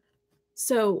 Okay.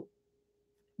 So,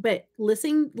 but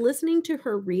listening to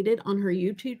her read it on her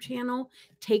YouTube channel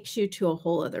takes you to a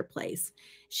whole other place.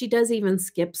 She does even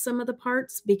skip some of the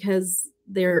parts because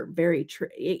they're very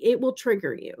it will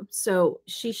trigger you. So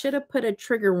she should have put a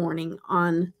trigger warning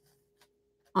on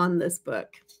this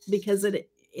book, because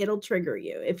it'll trigger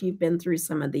you if you've been through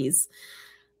some of these,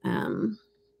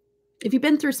 if you've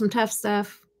been through some tough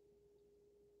stuff.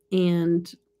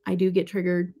 And I do get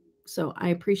triggered, so I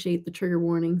appreciate the trigger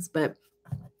warnings, but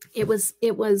it was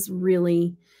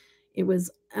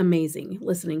amazing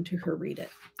listening to her read it.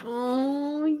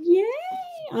 Oh, yay.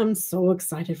 I'm so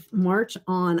excited. March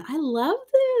on. I love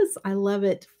this. I love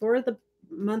it for the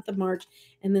month of March.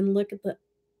 And then look at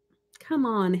come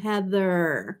on,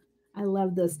 Heather. I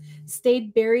love this.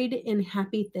 Stayed buried in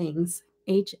happy things.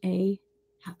 H.A.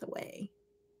 Hathaway.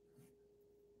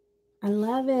 I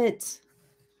love it.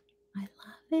 I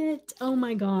love it. Oh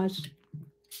my gosh.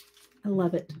 I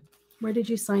love it. Where did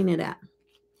you sign it at?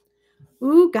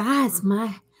 Ooh, guys,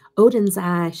 my Odin's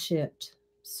Eye shipped.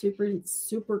 Super,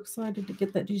 super excited to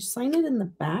get that. Did you sign it in the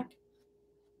back?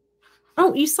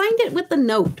 Oh, you signed it with the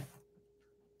note.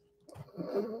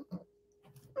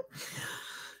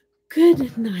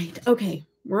 Good night. Okay,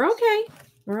 we're okay.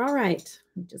 We're all right.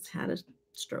 We just had a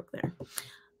stroke there.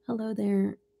 Hello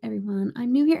there, everyone.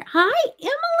 I'm new here. Hi,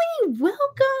 Emily.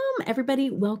 Welcome. Everybody,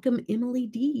 welcome Emily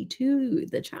D to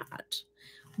the chat.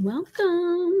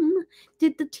 Welcome.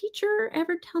 Did the teacher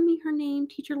ever tell me her name?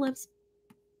 Teacher Loves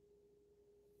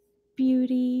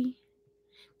Beauty.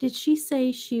 Did she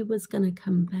say she was going to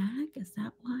come back? Is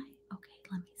that why? Okay,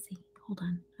 let me see. Hold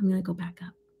on. I'm going to go back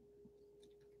up.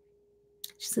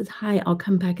 She says, hi, I'll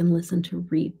come back and listen to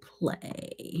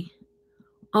replay.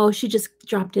 Oh, she just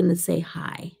dropped in to say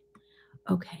hi.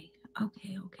 Okay.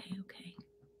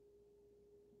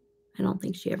 I don't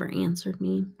think she ever answered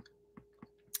me.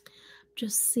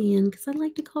 Just seeing, because I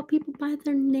like to call people by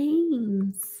their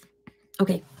names.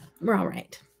 Okay, we're all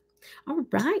right. All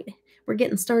right. We're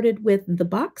getting started with the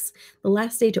box. The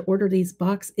last day to order these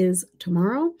box is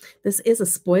tomorrow. This is a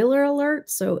spoiler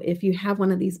alert, so if you have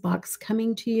one of these boxes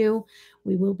coming to you,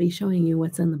 we will be showing you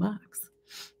what's in the box.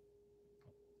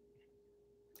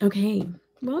 Okay.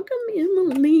 Welcome,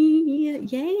 Emily.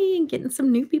 Yay, getting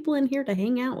some new people in here to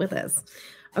hang out with us.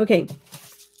 Okay.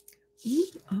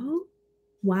 Oh,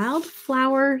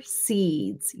 wildflower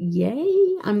seeds.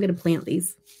 Yay. I'm going to plant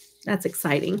these. That's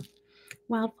exciting.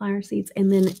 Wildflower seeds. And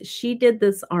then she did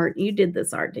this art. You did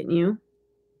this art, didn't you?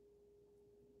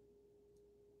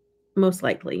 Most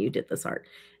likely you did this art.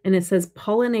 And it says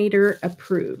pollinator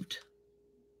approved.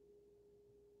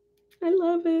 I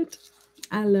love it.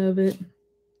 I love it.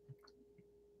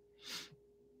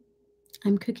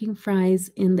 I'm cooking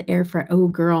fries in the air fryer. Oh,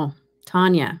 girl.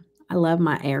 Tanya, I love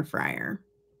my air fryer.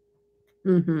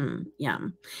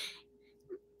 Yum.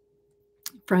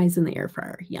 Fries in the air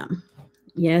fryer. Yum.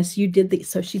 Yes, you did the,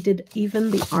 so she did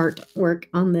even the artwork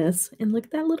on this. And look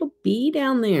at that little bee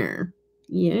down there.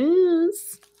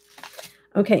 Yes.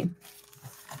 Okay.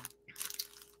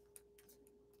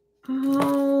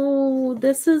 Oh,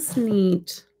 this is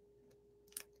neat.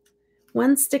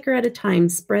 One sticker at a time,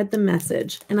 spread the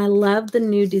message. And I love the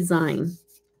new design.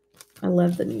 I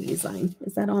love the new design.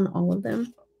 Is that on all of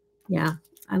them? Yeah,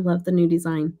 I love the new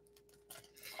design.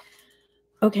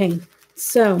 Okay,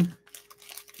 so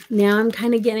now I'm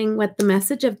kind of getting what the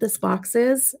message of this box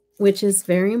is, which is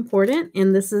very important.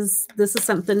 And this is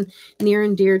something near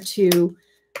and dear to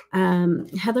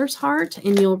Heather's heart.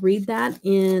 And you'll read that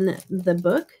in the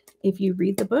book if you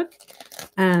read the book.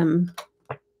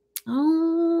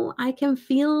 Oh, I can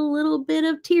feel a little bit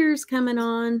of tears coming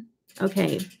on.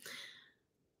 Okay.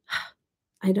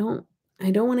 I don't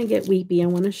want to get weepy. I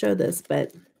want to show this,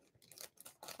 but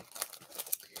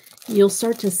you'll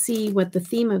start to see what the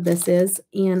theme of this is.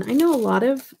 And I know a lot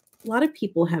of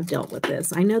people have dealt with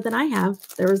this. I know that I have.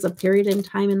 There was a period in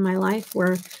time in my life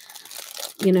where,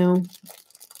 you know,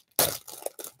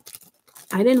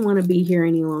 I didn't want to be here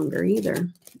any longer either.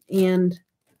 And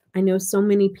I know so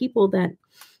many people that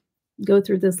go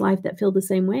through this life that feel the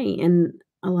same way. And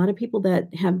a lot of people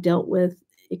that have dealt with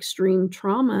extreme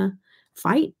trauma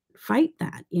fight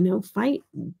that, fight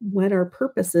what our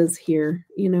purpose is here,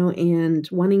 and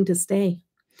wanting to stay.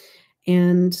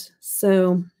 And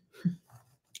so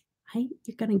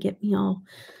you're gonna get me all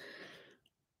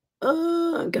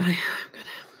God.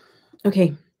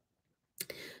 Okay.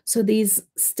 So these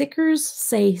stickers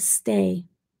say stay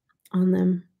on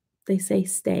them. They say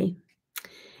stay.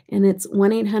 And it's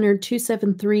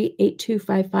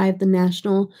 1-800-273-8255, the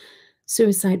National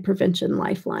Suicide Prevention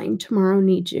Lifeline. Tomorrow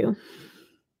needs you.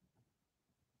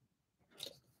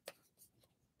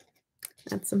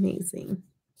 That's amazing.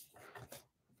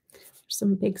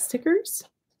 Some big stickers.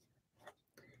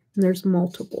 And there's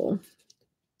multiple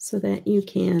so that you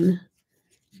can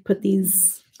put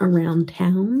these around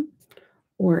town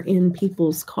or in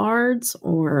people's cards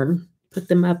or put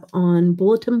them up on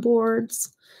bulletin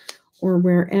boards or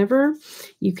wherever.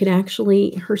 You could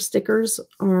actually, her stickers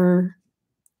are,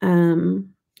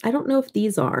 I don't know if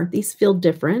these feel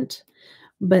different,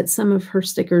 but some of her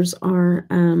stickers are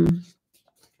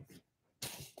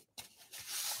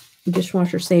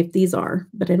dishwasher safe. These are,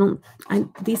 but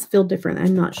these feel different.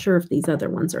 I'm not sure if these other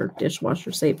ones are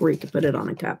dishwasher safe where you could put it on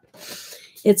a cup.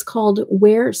 It's called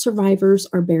Where Survivors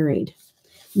Are Buried.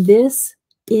 This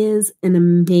is an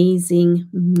amazing,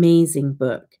 amazing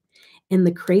book. And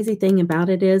the crazy thing about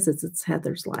it is it's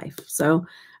Heather's life. So,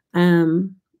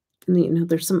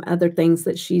 there's some other things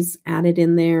that she's added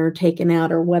in there, taken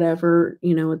out or whatever,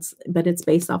 but it's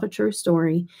based off a true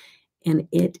story and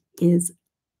it is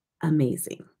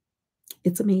amazing.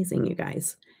 It's amazing, you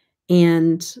guys.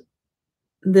 And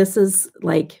this is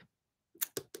like,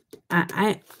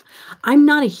 I'm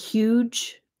not a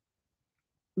huge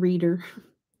reader.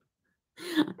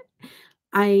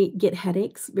 I get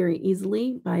headaches very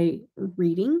easily by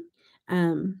reading.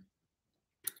 I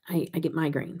get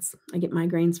migraines. I get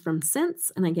migraines from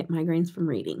scents and I get migraines from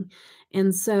reading.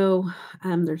 And so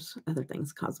there's other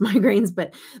things cause migraines,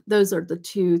 but those are the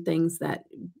two things that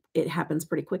it happens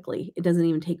pretty quickly. It doesn't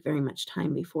even take very much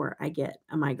time before I get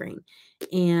a migraine.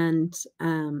 And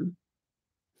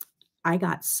I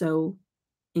got so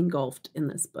engulfed in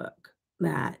this book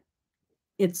that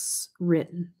it's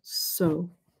written so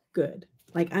good.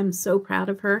 Like, I'm so proud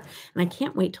of her, and I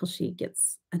can't wait till she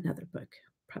gets another book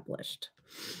published.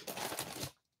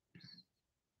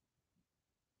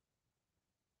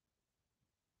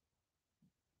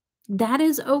 That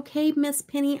is okay, Miss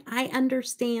Penny. I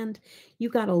understand. You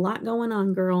got a lot going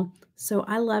on, girl. So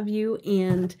I love you,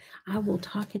 and I will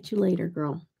talk at you later,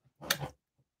 girl.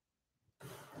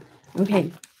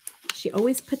 Okay. She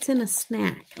always puts in a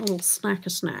snack, a little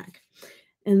snack.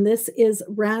 And this is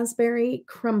Raspberry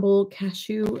Crumble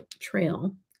Cashew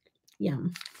Trail.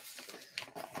 Yum.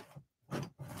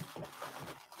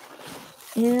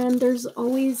 And there's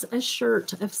always a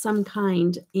shirt of some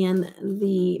kind, and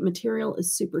the material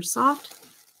is super soft.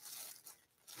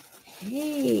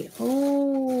 Hey,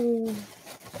 oh,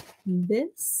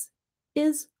 this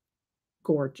is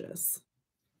gorgeous.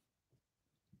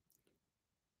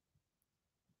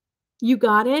 You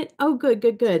got it? Oh,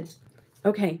 good.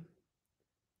 Okay.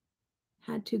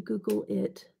 Had to Google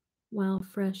it while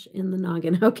fresh in the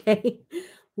noggin. Okay.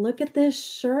 Look at this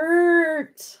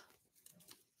shirt.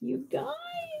 You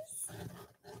guys.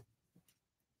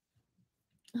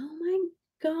 Oh my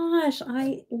gosh,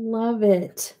 I love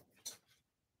it.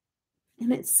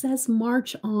 And it says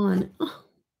March on. Oh,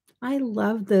 I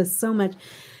love this so much.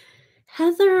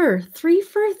 Heather, 3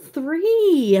 for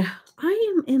 3.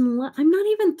 I am in love. I'm not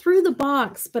even through the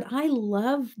box, but I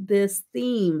love this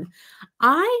theme.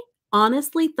 I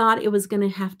honestly thought it was going to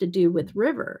have to do with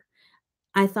river.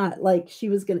 I thought like she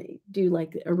was going to do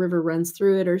like a river runs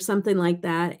through it or something like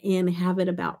that and have it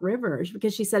about rivers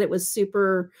because she said it was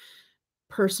super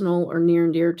personal or near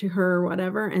and dear to her or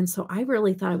whatever. And so I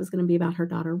really thought it was going to be about her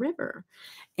daughter, River.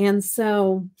 And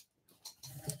so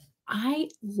I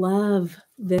love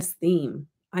this theme.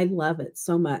 I love it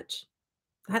so much.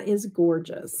 That is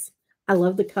gorgeous. I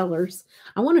love the colors.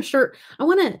 I want a shirt. I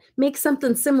want to make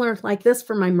something similar like this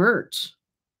for my merch.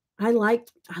 I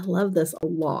love this a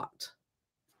lot.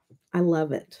 I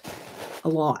love it a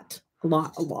lot. I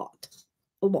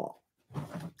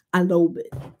love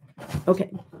it.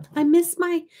 Okay. I miss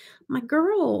my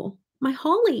girl, my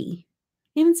Holly.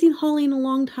 I haven't seen Holly in a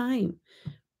long time,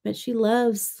 but she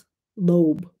loves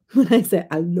lobe. When I say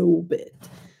I love it.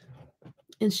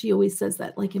 And she always says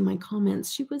that, like in my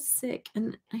comments, she was sick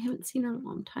and I haven't seen her in a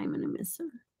long time and I miss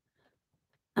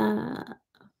her.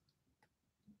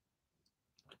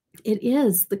 It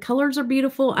is. The colors are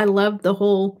beautiful. I love the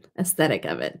whole aesthetic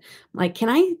of it. Like, can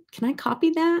I copy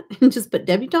that and just put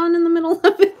Debutawn in the middle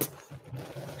of it?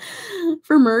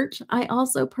 For merch, I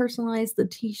also personalize the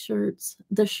t-shirts,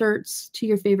 the shirts to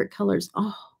your favorite colors.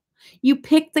 Oh, you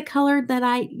picked the color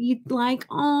that you like.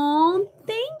 Oh,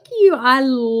 thank you. I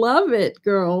love it,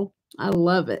 girl. I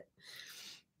love it.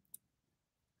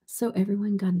 So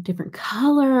everyone got a different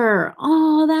color.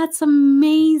 Oh, that's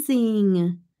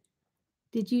amazing.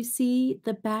 Did you see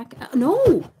the back?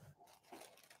 No.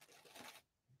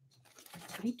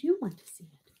 I do want to see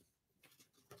it.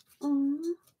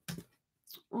 Oh.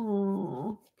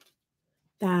 Oh.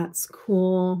 That's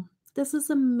cool. This is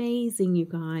amazing, you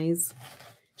guys.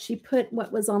 She put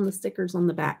what was on the stickers on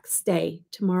the back. Stay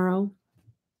tomorrow.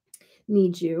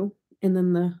 Need you. And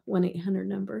then the 1-800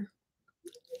 number.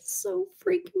 It's so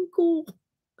freaking cool.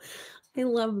 I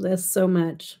love this so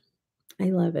much. I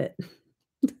love it.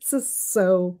 This is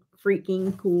so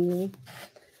freaking cool.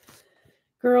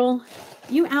 Girl,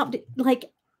 you out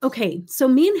like, okay, so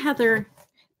me and Heather,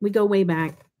 we go way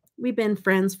back. We've been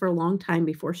friends for a long time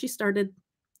before she started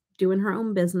doing her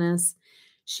own business.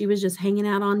 She was just hanging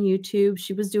out on YouTube.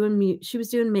 She was doing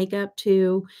makeup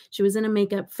too. She was in a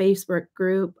makeup Facebook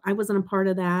group. I wasn't a part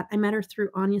of that. I met her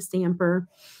through Anya Stamper.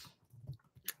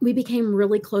 We became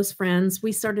really close friends.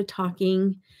 We started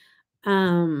talking.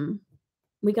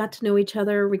 We got to know each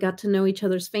other. We got to know each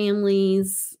other's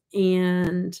families.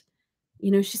 And,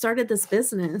 she started this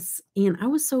business. And I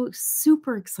was so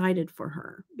super excited for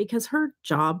her because her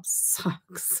job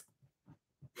sucks.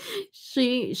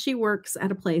 She works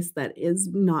at a place that is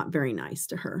not very nice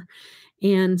to her.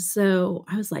 And so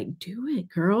I was like, "Do it,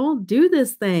 girl. Do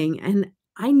this thing." And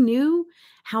I knew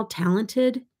how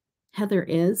talented Heather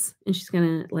is, and she's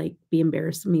gonna like be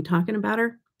embarrassed of me talking about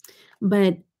her,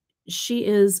 but she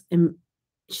is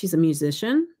she's a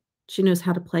musician. She knows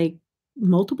how to play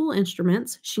multiple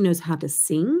instruments. She knows how to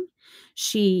sing.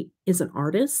 She is an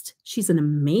artist. She's an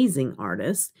amazing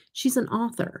artist. She's an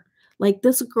author. Like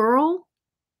this girl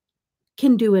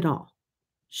can do it all.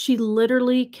 She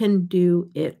literally can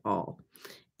do it all.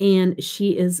 And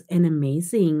she is an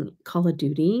amazing Call of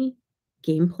Duty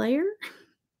game player.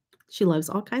 She loves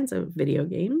all kinds of video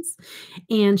games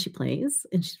and she plays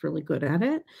and she's really good at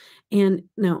it. And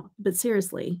no, but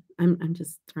seriously, I'm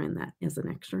just throwing that as an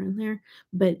extra in there,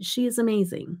 but she is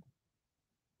amazing.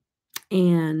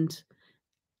 And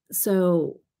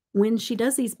so when she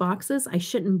does these boxes, I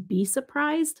shouldn't be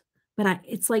surprised, but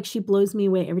it's like she blows me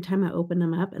away every time I open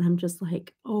them up, and I'm just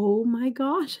like, "Oh my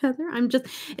gosh, Heather."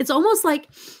 It's almost like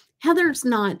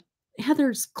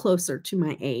Heather's closer to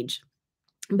my age,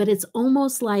 but it's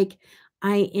almost like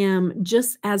I am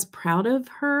just as proud of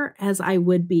her as I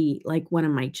would be like one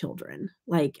of my children.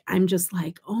 Like, I'm just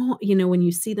like, "Oh," when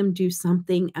you see them do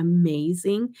something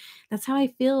amazing, that's how I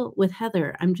feel with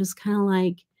Heather. I'm just kinda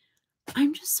like,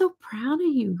 I'm just so proud of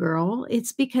you, girl.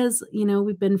 It's because,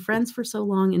 we've been friends for so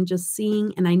long and just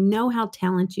seeing, and I know how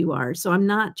talented you are. So I'm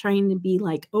not trying to be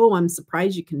like, oh, I'm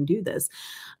surprised you can do this.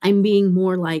 I'm being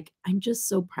more like, I'm just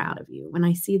so proud of you. When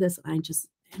I see this, I'm just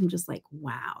like,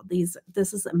 wow, this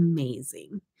is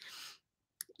amazing.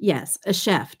 Yes, a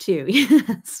chef too.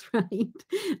 Yes, right.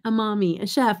 A mommy, a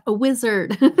chef, a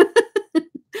wizard,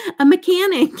 a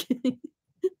mechanic.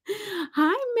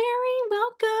 Hi, Mary.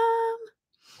 Welcome.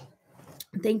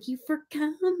 Thank you for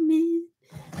coming.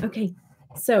 Okay,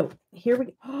 so here we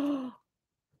go. Oh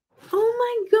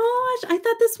my gosh, I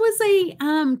thought this was a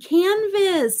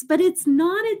canvas, but it's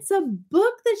not. It's a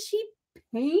book that she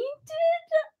painted.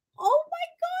 Oh my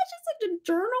gosh, it's a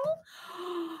journal.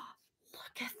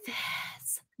 Look at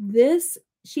this.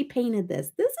 She painted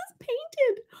this. This is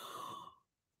painted.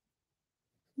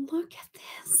 Look at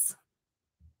this.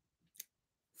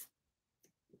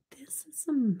 This is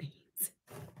amazing.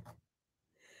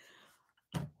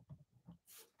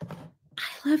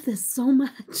 I love this so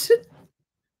much.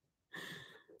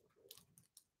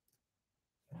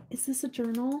 Is this a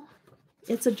journal?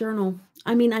 It's a journal.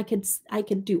 I mean, I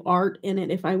could do art in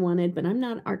it if I wanted, but I'm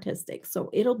not artistic,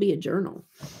 so it'll be a journal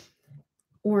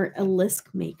or a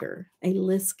list maker, a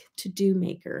list to do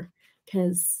maker,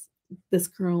 because this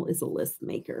girl is a list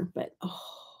maker. But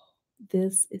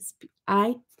this is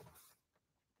I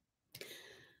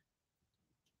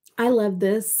love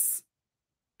this.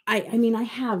 I mean, I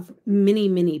have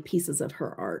many pieces of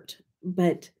her art,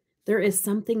 but there is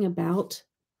something about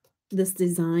this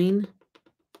design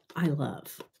I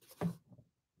love. I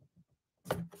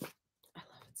love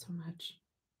it so much.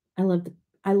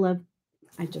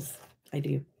 I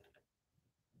do.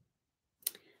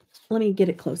 Let me get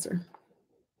it closer.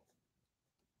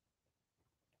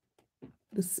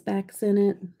 The specs in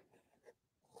it.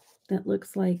 that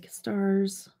looks like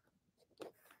stars.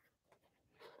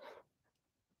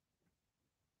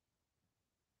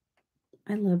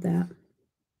 I love that.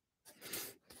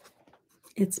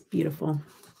 It's beautiful.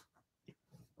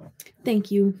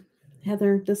 Thank you,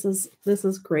 Heather. This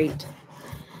is great.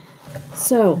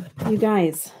 So, you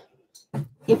guys,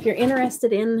 if you're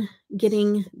interested in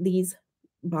getting these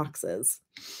boxes,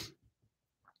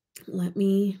 let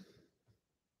me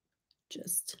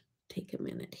just take a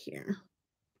minute here.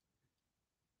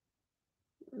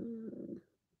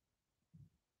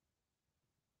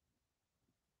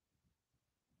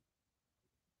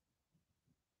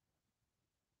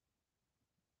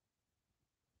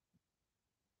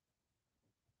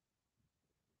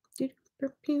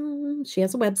 She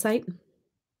has a website,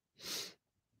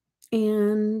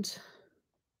 and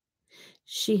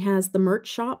she has the merch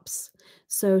shops.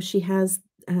 So she has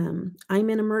I'm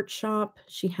in a merch shop.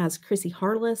 She has Chrissy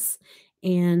Harless,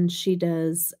 and she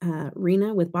does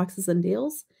Rena with Boxes and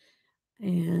Deals.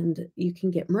 And you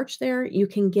can get merch there. You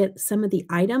can get some of the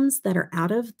items that are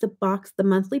out of the box, the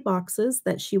monthly boxes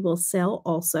that she will sell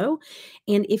also.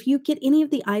 And if you get any of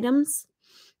the items,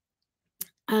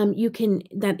 you can,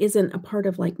 that isn't a part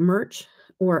of like merch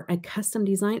or a custom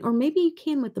design, or maybe you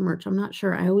can with the merch. I'm not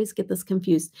sure. I always get this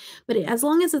confused. But as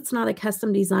long as it's not a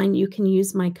custom design, you can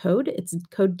use my code. It's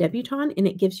code Debutawn, and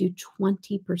it gives you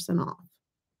 20% off.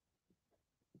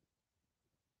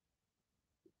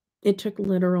 It took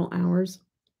literal hours.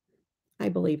 I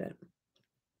believe it.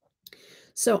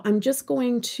 So I'm just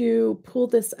going to pull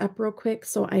this up real quick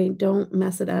so I don't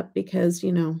mess it up, because,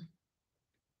 you know,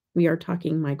 we are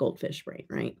talking my goldfish brain,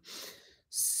 right?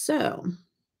 So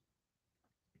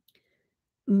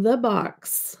the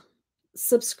box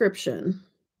subscription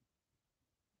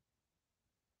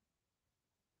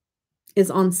is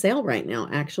on sale right now,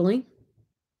 actually.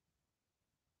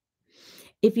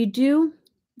 If you do,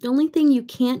 the only thing you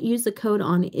can't use the code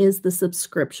on is the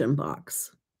subscription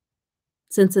box,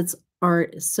 since it's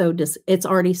already so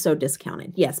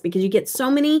discounted. Yes, because you get so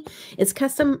many, it's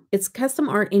custom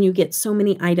art, and you get so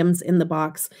many items in the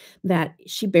box that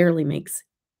she barely makes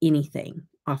anything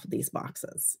off of these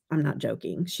boxes. I'm not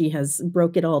joking. She has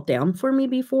broke it all down for me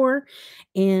before,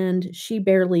 and she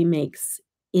barely makes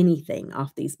anything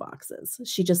off these boxes.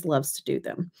 She just loves to do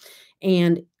them.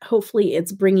 And hopefully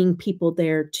it's bringing people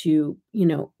there to, you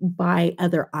know, buy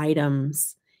other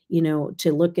items, you know,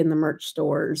 to look in the merch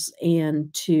stores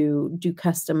and to do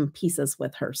custom pieces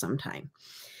with her sometime.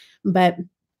 But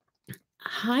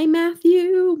hi,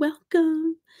 Matthew,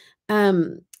 welcome.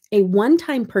 A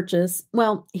one-time purchase.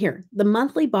 Well, here, the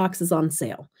monthly box is on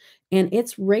sale, and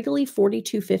it's regularly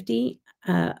 $42.50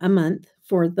 a month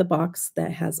for the box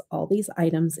that has all these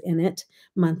items in it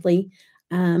monthly.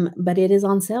 But it is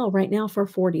on sale right now for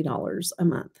 $40 a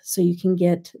month. So you can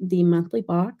get the monthly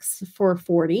box for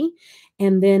 $40.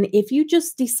 And then if you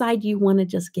just decide you want to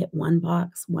just get one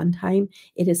box one time,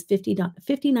 it is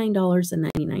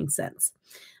 $59.99.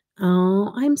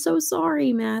 Oh, I'm so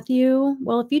sorry, Matthew.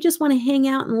 Well, if you just want to hang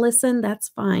out and listen, that's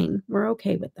fine. We're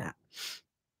okay with that.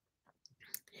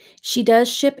 She does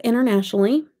ship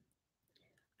internationally.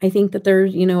 I think that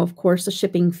there's, you know, of course, a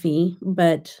shipping fee,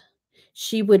 but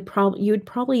you would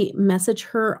probably message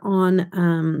her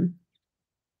on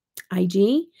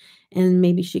IG, and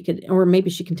maybe she could, or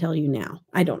maybe she can tell you now.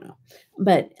 I don't know.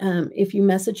 But if you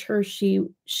message her, she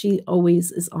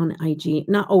always is on IG.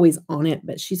 Not always on it,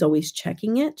 but she's always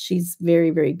checking it. She's very,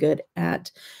 very good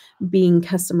at being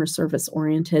customer service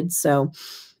oriented. So,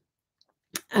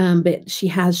 but she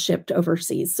has shipped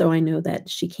overseas, so I know that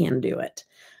she can do it.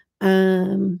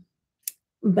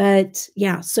 But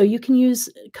yeah, so you can use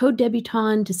code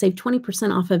Debutawn to save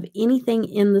 20% off of anything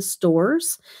in the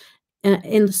stores,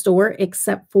 in the store,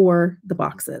 except for the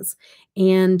boxes.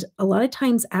 And a lot of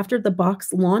times after the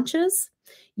box launches,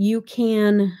 you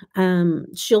can,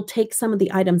 she'll take some of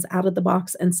the items out of the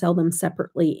box and sell them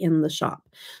separately in the shop.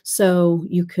 So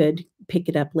you could pick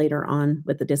it up later on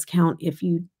with a discount if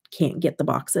you can't get the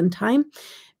box in time,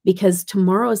 because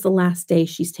tomorrow is the last day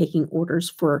she's taking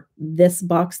orders for this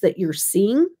box that you're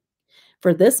seeing.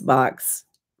 For this box,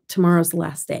 tomorrow's the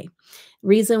last day.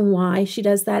 Reason why she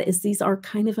does that is these are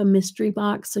kind of a mystery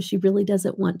box, so she really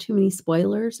doesn't want too many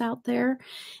spoilers out there.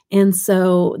 And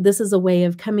so this is a way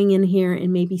of coming in here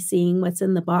and maybe seeing what's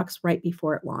in the box right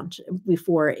before it launches,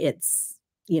 before it's,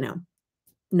 you know,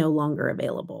 no longer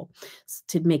available,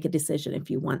 to make a decision if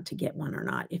you want to get one or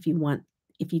not, if you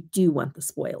do want the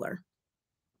spoiler.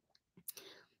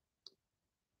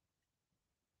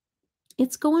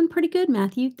 It's going pretty good,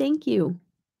 Matthew. Thank you.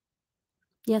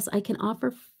 Yes, I can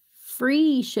offer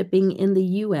free shipping in the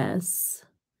US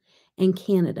and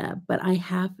Canada, but I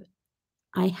have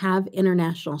I have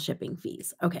international shipping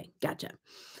fees. Okay, gotcha.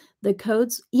 The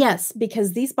codes, yes,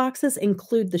 because these boxes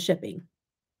include the shipping.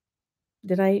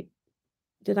 Did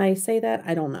I say that?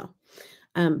 I don't know.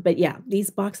 But yeah, these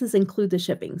boxes include the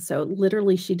shipping. So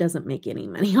literally she doesn't make any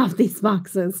money off these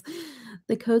boxes.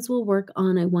 The codes will work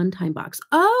on a one-time box.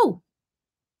 Oh,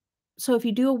 so if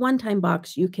you do a one-time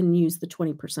box, you can use the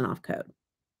 20% off code.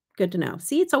 Good to know.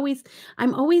 See,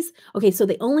 I'm always, okay, so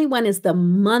the only one is the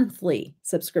monthly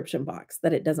subscription box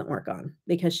that it doesn't work on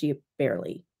because she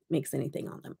barely makes anything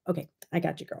on them. Okay, I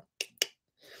got you, girl.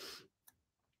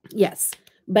 Yes,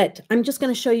 but I'm just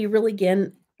going to show you really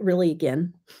again.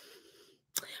 I'm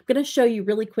going to show you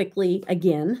really quickly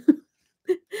again.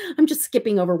 I'm just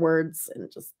skipping over words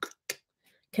and just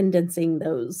condensing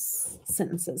those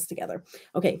sentences together.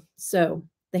 Okay, so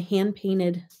the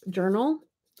hand-painted journal.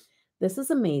 This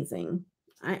is amazing.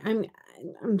 I'm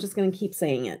just going to keep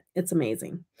saying it. It's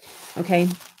amazing. Okay.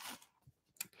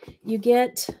 You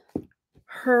get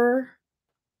her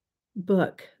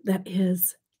book that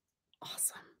is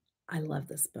awesome. I love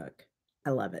this book.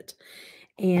 I love it.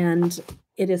 And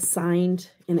it is signed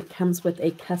and it comes with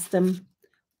a custom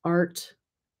art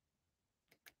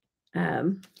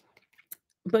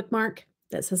bookmark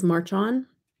that says March On.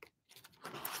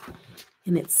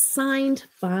 And it's signed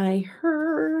by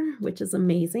her, which is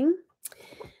amazing.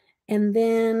 And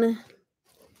then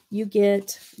you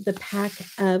get the pack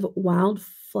of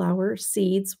wildflower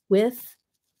seeds with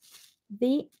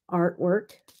the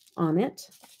artwork on it.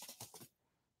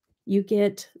 You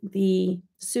get the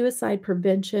suicide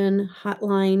prevention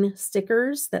hotline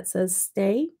stickers that says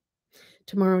stay.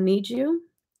 Tomorrow needs you.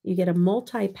 You get a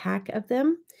multi-pack of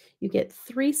them. You get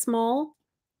 3 small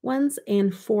ones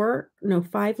and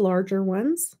 5 larger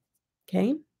ones.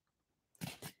 Okay.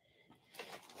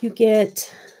 You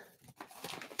get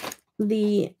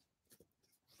the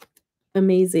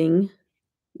amazing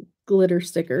glitter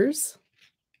stickers.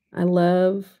 I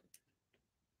love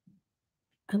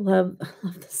the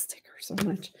sticker so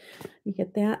much. You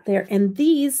get that there. And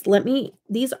these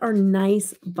are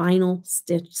nice vinyl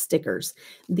stitch stickers.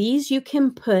 These you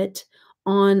can put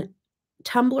on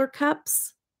tumbler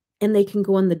cups and they can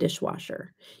go in the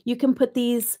dishwasher. You can put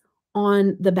these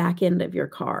on the back end of your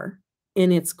car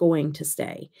and it's going to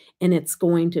stay and it's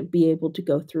going to be able to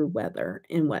go through weather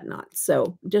and whatnot.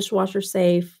 So dishwasher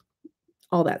safe,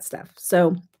 all that stuff.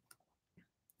 So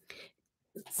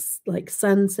it's like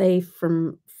sun safe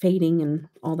from fading and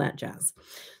all that jazz.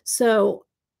 So,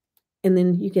 and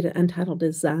then you get an Untitled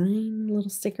Design little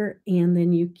sticker, and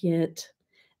then you get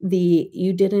the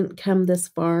you didn't come this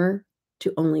far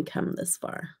to only come this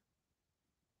far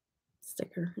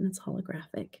sticker, and it's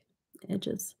holographic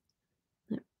edges.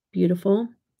 Beautiful.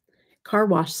 Car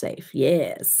wash safe.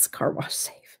 Yes, car wash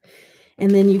safe.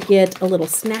 And then you get a little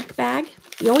snack bag.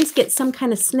 You always get some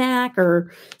kind of snack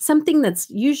or something that's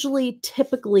usually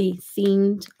typically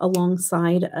themed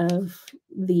alongside of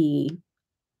the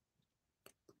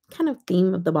kind of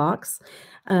theme of the box.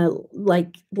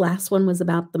 Like last one was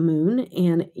about the moon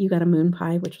and you got a moon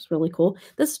pie, which was really cool.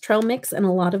 This is trail mix and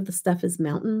a lot of the stuff is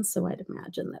mountains. So I'd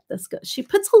imagine that this goes. She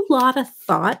puts a lot of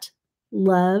thought,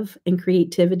 love, and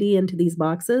creativity into these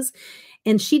boxes.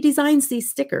 And she designs these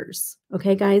stickers.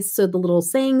 Okay, guys. So the little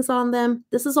sayings on them,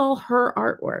 this is all her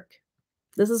artwork.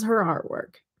 This is her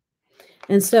artwork.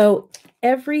 And so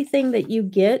everything that you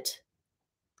get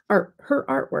are her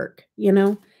artwork, you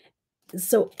know.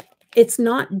 So it's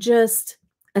not just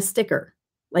a sticker.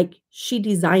 Like she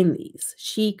designed these.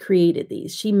 She created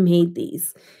these. She made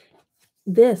these.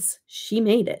 This, she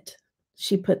made it.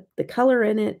 She put the color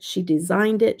in it. She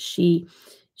designed it. She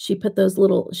put those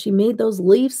she made those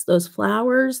leaves, those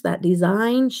flowers, that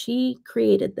design. She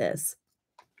created this.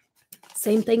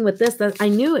 Same thing with this. I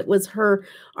knew it was her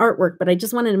artwork, but I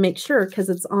just wanted to make sure because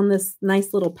it's on this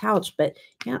nice little pouch. But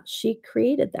yeah, she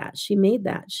created that. She made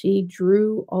that. She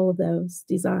drew all of those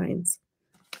designs.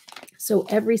 So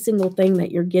every single thing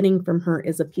that you're getting from her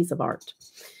is a piece of art.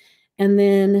 And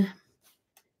then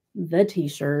the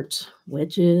t-shirt,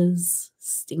 which is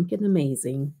stinking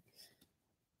amazing,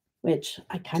 which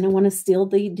I kind of want to steal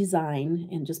the design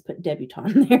and just put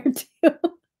Debutawn there too.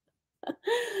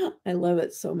 I love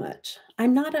it so much.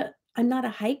 I'm not a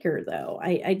hiker though.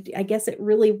 I guess it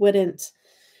really wouldn't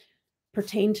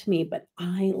pertain to me, but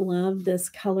I love this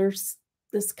color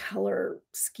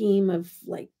scheme of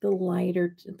like the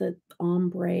lighter, the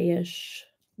ombre-ish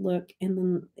look. And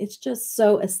then it's just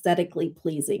so aesthetically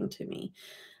pleasing to me.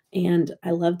 And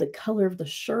I love the color of the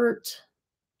shirt.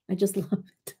 I just love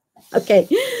it. Okay.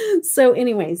 So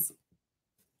anyways,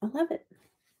 I love it.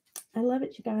 I love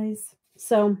it, you guys.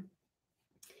 So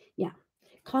yeah,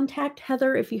 contact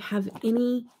Heather if you have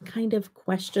any kind of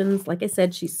questions. Like I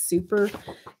said, she's super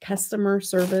customer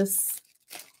service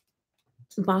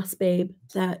boss babe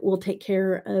that will take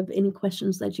care of any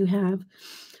questions that you have.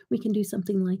 We can do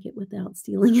something like it without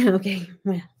stealing. Okay.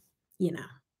 Well, you know.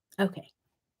 Okay.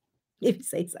 If you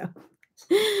say so.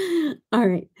 All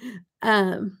right.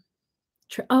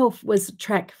 Was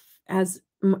Trek as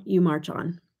you march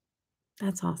on.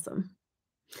 That's awesome.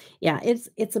 Yeah,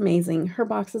 it's amazing. Her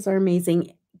boxes are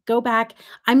amazing. Go back.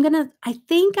 I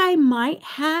think I might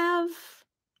have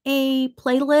a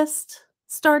playlist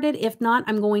started. If not,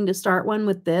 I'm going to start one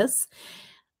with this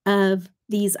of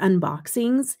these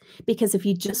unboxings, because if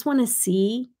you just want to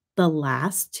see the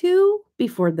last two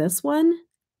before this one,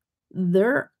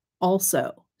 they're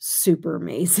also super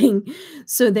amazing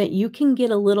so that you can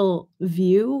get a little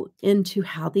view into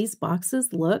how these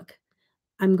boxes look.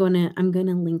 I'm gonna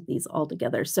link these all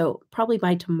together. So probably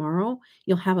by tomorrow,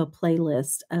 you'll have a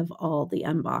playlist of all the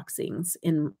unboxings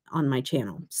on my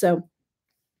channel. So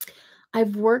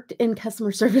I've worked in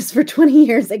customer service for 20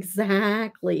 years.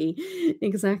 Exactly.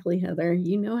 Exactly, Heather.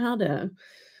 You know how to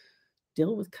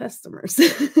deal with customers.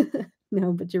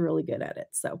 No, but you're really good at it.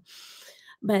 So,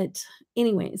 but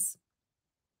anyways,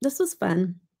 this was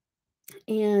fun.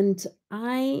 And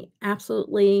I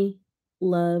absolutely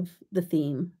love the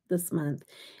theme this month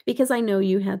because I know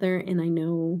you, Heather, and I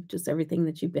know just everything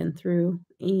that you've been through.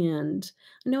 And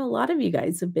I know a lot of you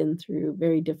guys have been through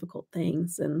very difficult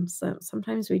things. And so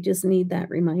sometimes we just need that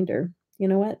reminder. You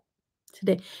know what?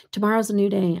 Tomorrow's a new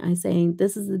day. I say,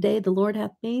 this is the day the Lord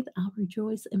hath made. I'll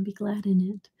rejoice and be glad in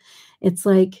it. It's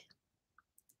like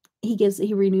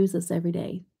he renews us every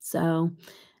day. So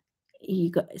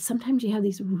sometimes you have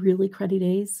these really cruddy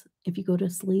days. If you go to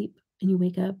sleep and you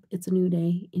wake up, it's a new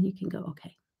day and you can go,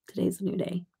 okay, today's a new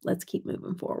day. Let's keep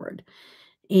moving forward.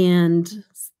 And,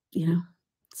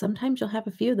 sometimes you'll have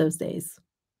a few of those days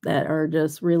that are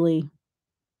just really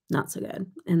not so good.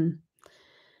 And,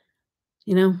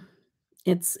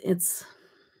 it's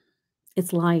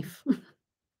life.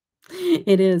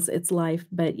 It is, it's life.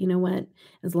 But you know what?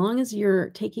 As long as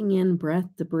you're taking in breath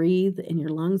to breathe and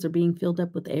your lungs are being filled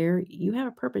up with air, you have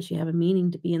a purpose, you have a meaning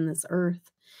to be in this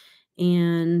earth.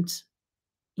 And,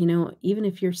 even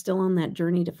if you're still on that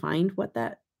journey to find what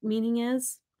that meaning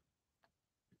is,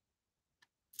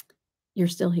 you're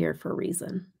still here for a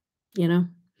reason, you know?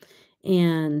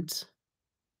 And,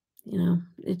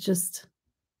 it just,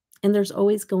 and there's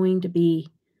always going to be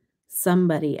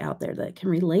somebody out there that can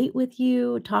relate with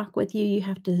you, talk with you. You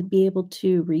have to be able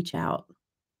to reach out.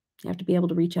 You have to be able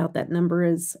to reach out. That number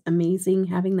is amazing,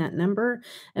 having that number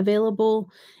available.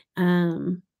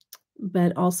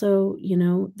 But also,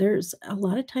 there's a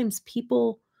lot of times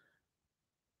people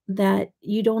that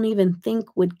you don't even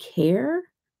think would care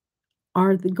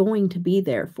are going to be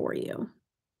there for you.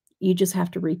 You just have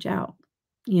to reach out.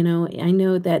 I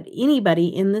know that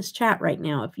anybody in this chat right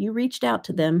now, if you reached out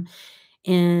to them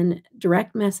and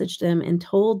direct messaged them and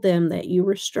told them that you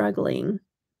were struggling,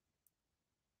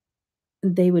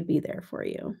 they would be there for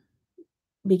you.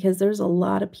 Because there's a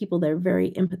lot of people that are very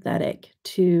empathetic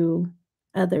to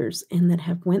others and that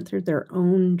have went through their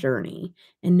own journey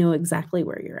and know exactly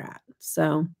where you're at.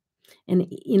 So, and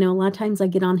a lot of times I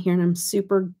get on here and I'm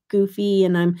super goofy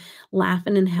and I'm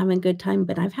laughing and having a good time,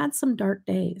 but I've had some dark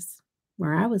days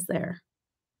where I was there.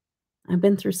 I've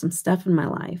been through some stuff in my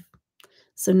life.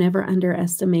 So never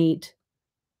underestimate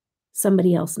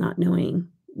somebody else not knowing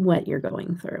what you're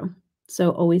going through.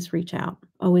 So always reach out.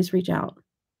 Always reach out.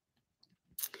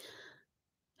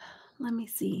 Let me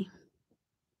see.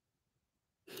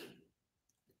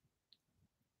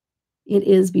 It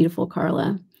is beautiful,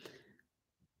 Carla.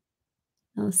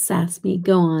 Oh, sass me.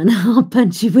 Go on. I'll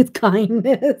punch you with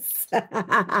kindness.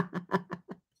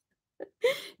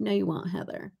 No, you won't,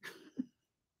 Heather.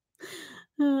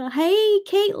 Hey,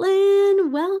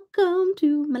 Caitlin. Welcome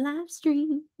to my live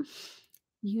stream.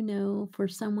 For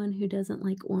someone who doesn't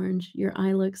like orange, your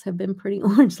eye looks have been pretty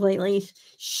orange lately.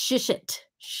 Shush it.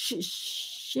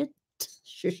 Shush it.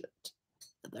 Shush it.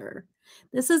 Heather.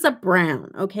 This is a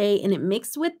brown, okay? And it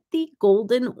mixed with the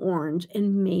golden orange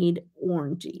and made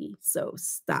orangey. So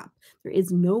stop. There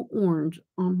is no orange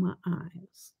on my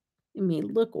eyes. It may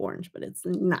look orange, but it's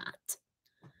not.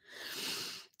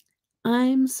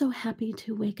 I'm so happy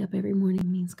to wake up every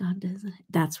morning means God does it.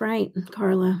 That's right,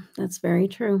 Carla. That's very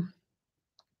true.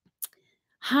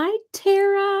 Hi,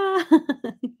 Tara.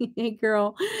 Hey,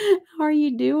 girl. How are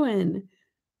you doing?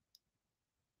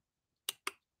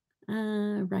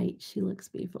 Right. She looks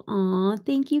beautiful. Aw,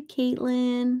 thank you,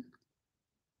 Caitlin.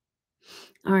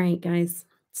 All right, guys.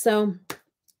 So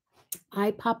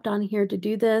I popped on here to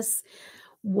do this.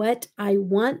 what I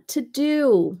want to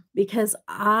do, because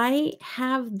I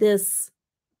have this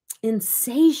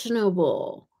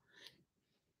insatiable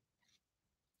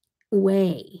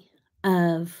way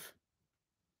of,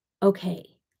 okay,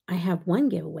 I have 1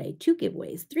 giveaway, 2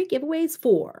 giveaways, 3 giveaways,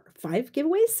 4, 5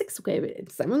 giveaways, 6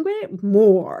 giveaways, 7 giveaways,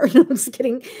 more. No, I'm just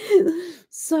kidding.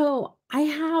 So I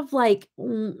have like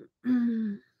 1,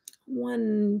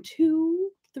 2,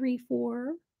 3,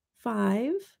 4,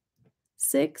 5,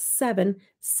 6,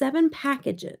 7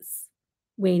 packages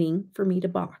waiting for me to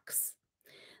box.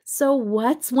 So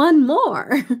what's one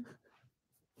more?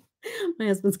 My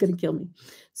husband's going to kill me.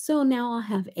 So now I'll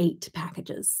have 8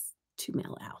 packages to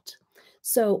mail out.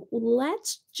 So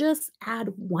let's just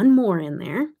add 1 more in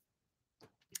there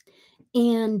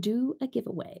and do a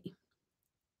giveaway.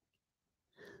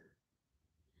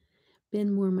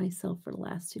 Been more myself for the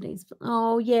last 2 days.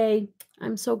 Oh, yay.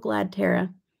 I'm so glad,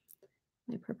 Tara.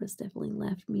 My purpose definitely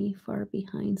left me far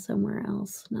behind somewhere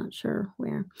else. Not sure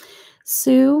where.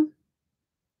 Sue,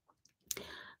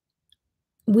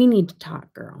 we need to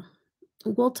talk, girl.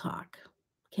 We'll talk.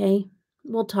 Okay?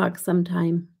 We'll talk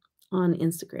sometime on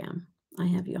Instagram. I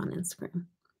have you on Instagram.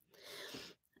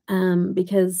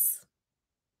 Because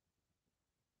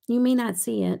you may not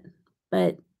see it,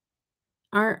 but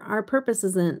our purpose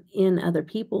isn't in other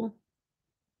people.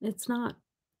 It's not.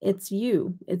 It's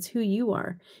you. It's who you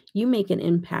are. You make an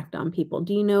impact on people.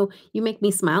 Do you know you make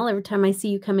me smile every time I see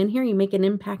you come in here? You make an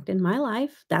impact in my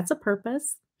life. That's a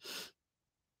purpose.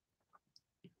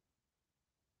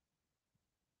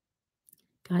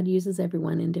 God uses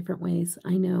everyone in different ways.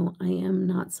 I know I am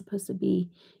not supposed to be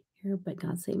here, but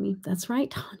God save me. That's right,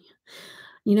 Tanya.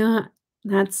 You know,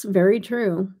 that's very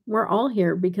true. We're all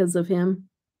here because of him.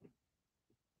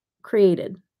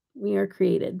 Created. We are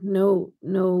created. No,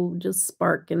 just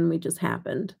spark and we just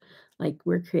happened. Like,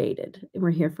 we're created. And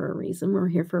we're here for a reason. We're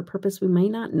here for a purpose. We may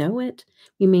not know it.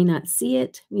 We may not see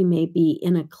it. We may be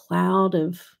in a cloud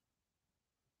of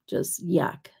just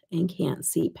yuck and can't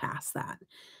see past that.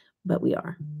 But we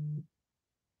are.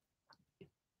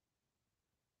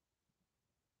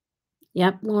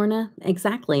 Yep, Lorna,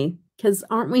 exactly. Because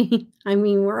aren't we? I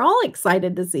mean, we're all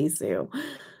excited to see Sue.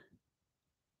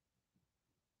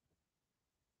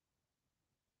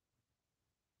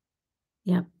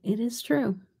 Yep, it is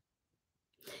true.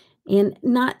 And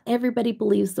not everybody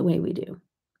believes the way we do.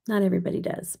 Not everybody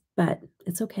does, but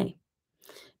it's okay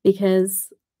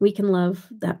because we can love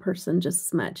that person just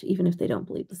as much, even if they don't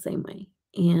believe the same way.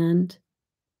 And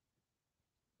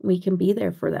we can be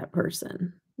there for that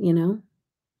person, you know?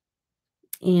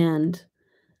 And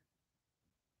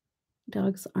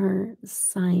dogs are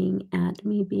sighing at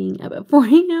me being up at 4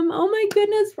 a.m. Oh my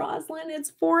goodness, Rosalind,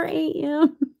 it's 4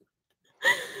 a.m.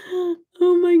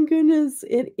 Oh my goodness,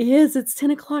 it is. It's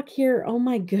 10 o'clock here. Oh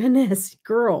my goodness,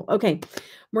 girl. Okay,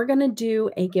 we're going to do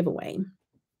a giveaway.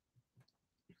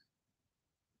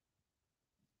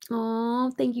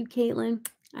 Oh, thank you, Caitlin.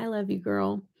 I love you,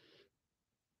 girl.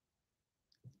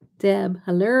 Deb,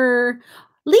 hello.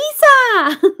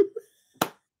 Lisa!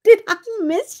 Did I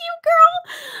miss you, girl?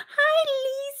 Hi,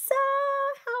 Lisa.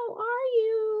 How are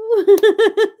you?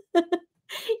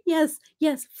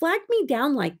 Yes. Flag me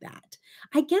down like that.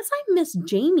 I guess I miss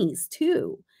Jamie's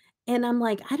too. And I'm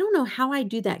like, I don't know how I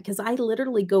do that because I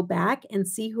literally go back and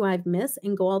see who I've missed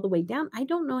and go all the way down. I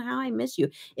don't know how I miss you.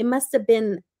 It must have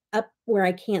been up where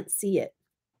I can't see it.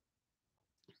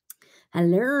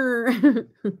 Hello.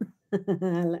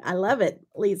 I love it,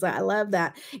 Lisa. I love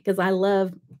that because I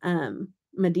love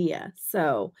Medea.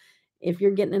 So if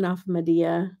you're getting it off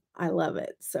Medea, I love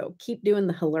it. So keep doing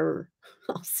the hello.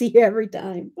 I'll see you every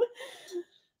time.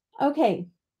 Okay.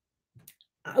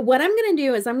 What I'm going to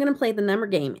do is I'm going to play the number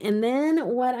game. And then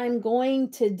what I'm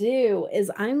going to do is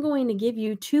I'm going to give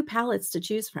you 2 palettes to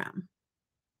choose from.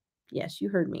 Yes, you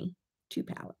heard me. 2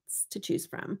 palettes to choose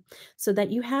from so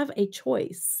that you have a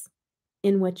choice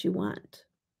in what you want.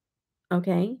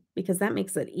 Okay? Because that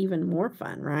makes it even more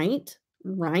fun, right?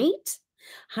 Right?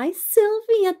 Hi,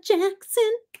 Sylvia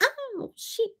Jackson. Oh,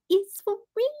 she is for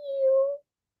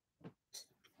real.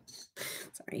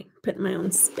 Sorry, putting my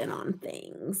own spin on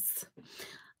things.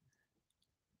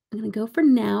 I'm going to go for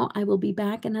now. I will be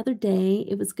back another day.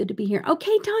 It was good to be here.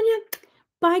 Okay, Tanya.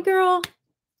 Bye, girl.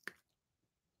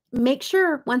 Make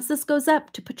sure once this goes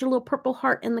up to put your little purple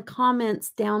heart in the comments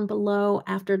down below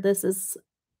after this is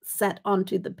set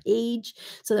onto the page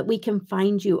so that we can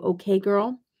find you. Okay,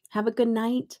 girl? Have a good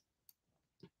night.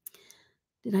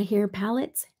 Did I hear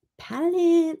palettes?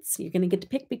 Palettes. You're going to get to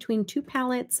pick between 2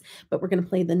 palettes, but we're going to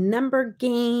play the number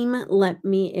game. Let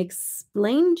me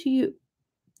explain to you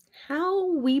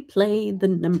how we play the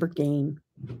number game.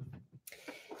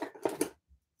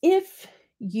 If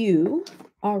you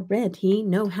already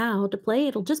know how to play.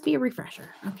 It'll just be a refresher,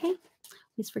 okay?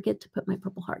 Please forget to put my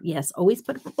purple heart. Yes, always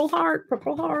put a purple heart,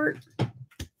 purple heart.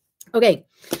 Okay,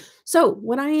 so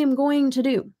what I am going to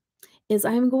do is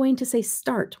I'm going to say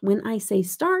start. When I say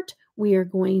start, you're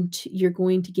going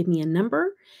to give me a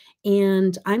number,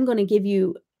 and I'm going to give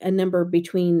you a number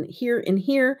between here and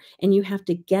here, and you have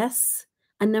to guess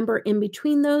a number in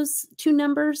between those two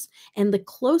numbers, and the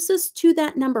closest to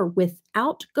that number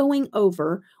without going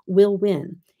over will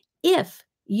win. If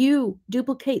you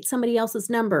duplicate somebody else's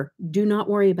number, do not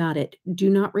worry about it. Do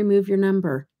not remove your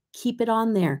number. Keep it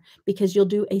on there because you'll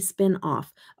do a spin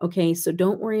off. Okay, so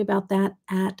don't worry about that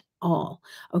at all.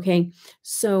 Okay,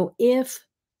 so if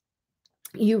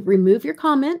you remove your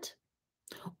comment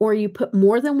or you put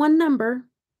more than one number,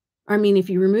 if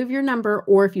you remove your number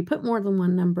or if you put more than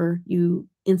one number, you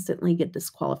instantly get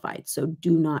disqualified. So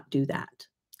do not do that.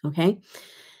 Okay,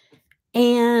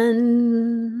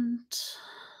 and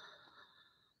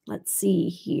let's see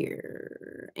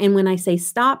here. And when I say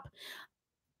stop,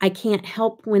 I can't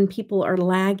help when people are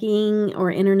lagging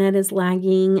or internet is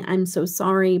lagging. I'm so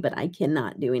sorry, but I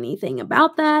cannot do anything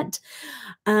about that.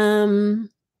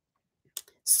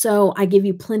 So I give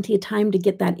you plenty of time to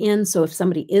get that in. So if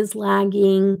somebody is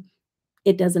lagging,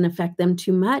 it doesn't affect them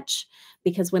too much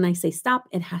because when I say stop,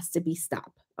 it has to be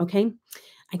stop. Okay.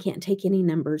 I can't take any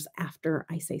numbers after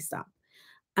I say stop.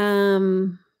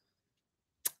 And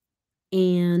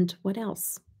what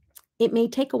else? It may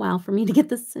take a while for me to get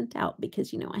this sent out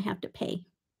because, I have to pay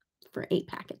for 8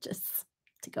 packages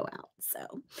to go out.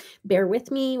 So bear with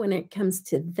me when it comes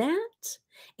to that.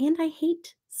 And I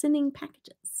hate sending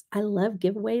packages. I love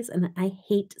giveaways and I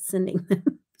hate sending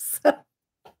them. So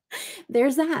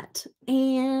there's that.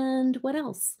 And what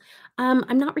else?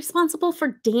 I'm not responsible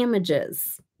for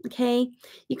damages. Okay.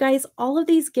 You guys, all of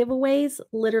these giveaways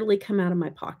literally come out of my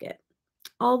pocket.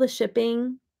 All the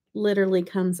shipping literally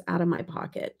comes out of my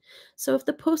pocket. So if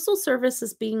the Postal Service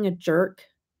is being a jerk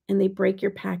and they break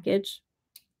your package,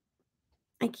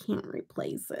 I can't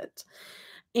replace it.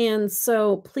 And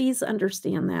so please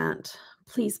understand that.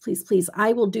 Please, please, please.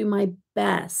 I will do my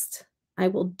best. I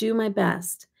will do my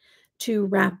best to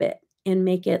wrap it and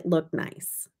make it look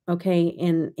nice. Okay.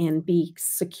 And be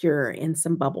secure in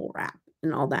some bubble wrap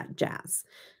and all that jazz.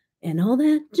 And all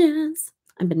that jazz.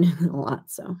 I've been doing a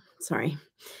lot, so sorry.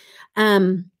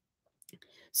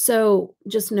 So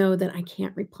just know that I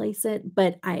can't replace it,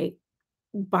 but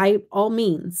by all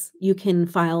means, you can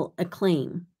file a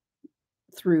claim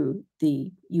through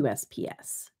the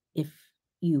USPS if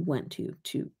you want to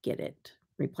get it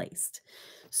replaced.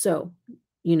 So,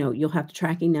 you'll have the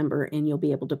tracking number and you'll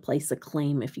be able to place a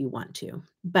claim if you want to.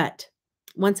 But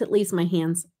once it leaves my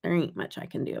hands, there ain't much I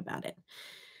can do about it.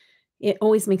 It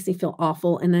always makes me feel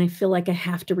awful and I feel like I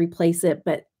have to replace it,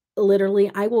 but literally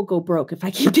I will go broke if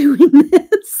I keep doing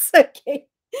this. Okay.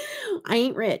 I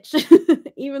ain't rich,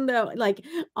 even though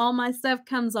all my stuff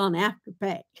comes on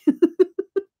Afterpay.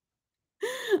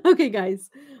 Okay, guys.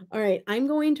 All right. I'm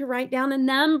going to write down a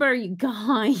number, you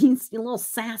guys. You little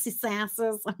sassy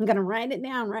sasses. I'm going to write it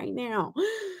down right now.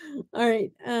 All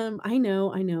right. I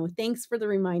know. Thanks for the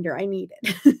reminder. I need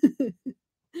it.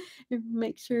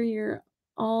 Make sure you're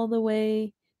all the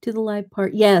way to the live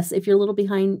part. Yes, if you're a little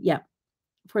behind, yeah,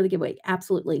 for the giveaway.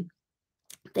 Absolutely.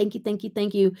 Thank you, thank you,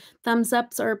 thank you. Thumbs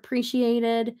ups are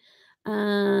appreciated.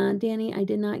 Danny, I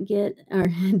did not get, or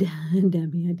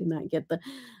Debbie, I did not get the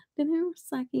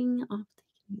sucking off.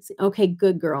 Easy. Okay,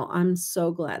 good girl. I'm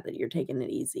so glad that you're taking it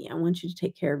easy. I want you to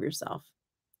take care of yourself.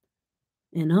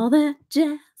 And all that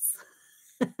jazz.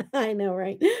 I know,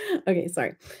 right? Okay,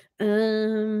 sorry.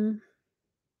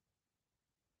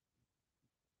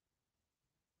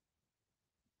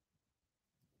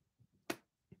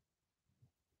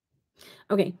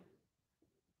 Okay.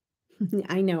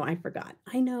 I know, I forgot.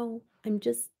 I know. I'm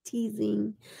just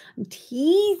teasing. I'm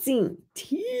teasing.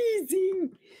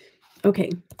 Okay.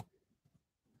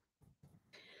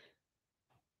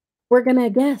 We're going to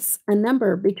guess a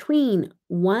number between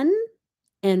 1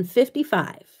 and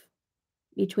 55.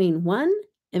 Between 1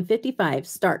 and 55.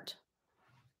 Start.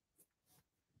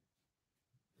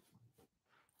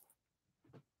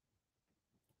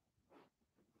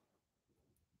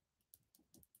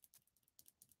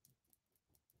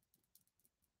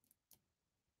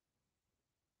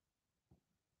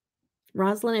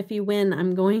 Rosalind, if you win,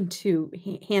 I'm going to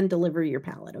hand deliver your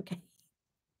palette, okay?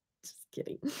 Just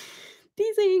kidding.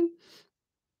 Teasing.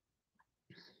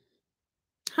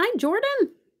 Hi,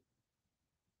 Jordan.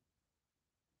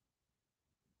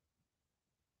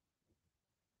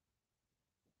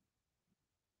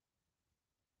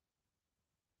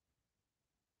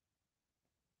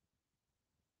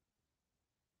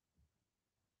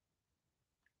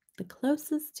 The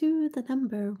closest to the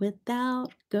number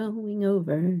without going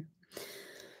over.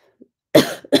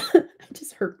 I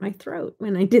just hurt my throat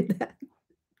when I did that.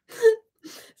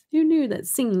 Who knew that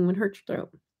singing would hurt your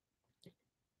throat?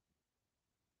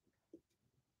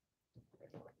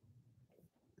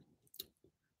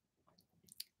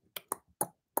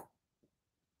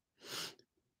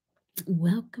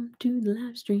 Welcome to the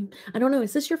live stream. I don't know.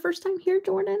 Is this your first time here,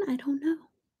 Jordan? I don't know.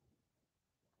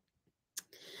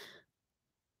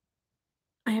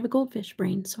 I have a goldfish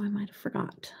brain, so I might have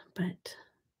forgot, but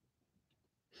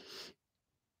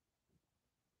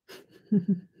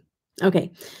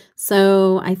okay.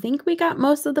 So I think we got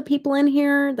most of the people in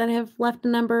here that have left a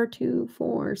number 2,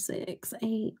 4, 6,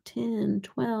 8, 10,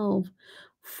 12,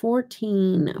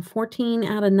 14. 14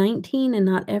 out of 19, and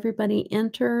not everybody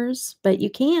enters, but you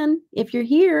can if you're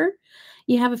here.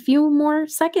 You have a few more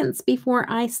seconds before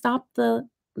I stop the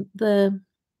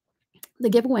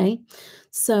giveaway.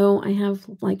 So I have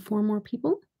like 4 more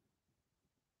people.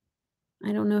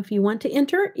 I don't know if you want to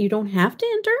enter. You don't have to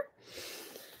enter.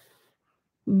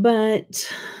 But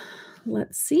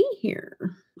let's see here.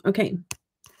 Okay.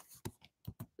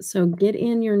 So get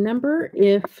in your number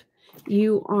if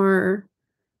you are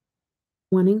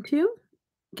wanting to,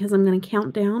 because I'm going to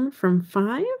count down from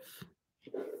 5.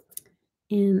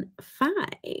 In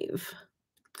 5,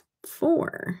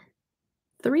 4,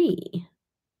 3,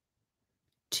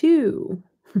 2,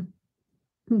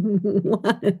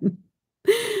 1.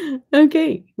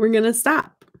 Okay, we're going to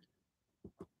stop.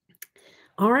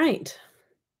 All right.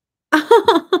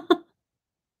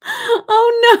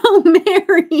 Oh no,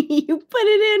 Mary, you put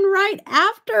it in right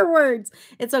afterwards.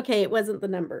 It's okay. It wasn't the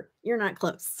number. You're not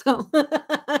close. So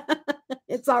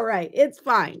it's all right. It's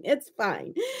fine. It's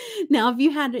fine. Now, if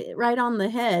you had it right on the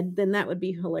head, then that would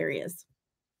be hilarious.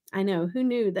 I know. Who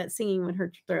knew that singing would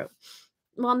hurt your throat?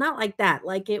 Well, not like that.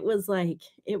 Like it was like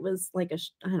a,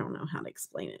 I don't know how to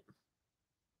explain it.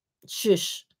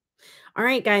 Shush. All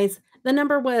right, guys. The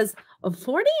number was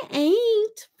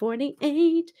 48,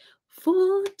 48,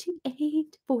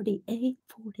 48, 48,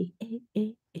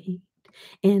 48.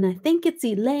 And I think it's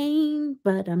Elaine,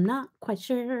 but I'm not quite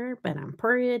sure, but I'm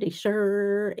pretty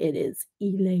sure it is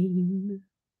Elaine.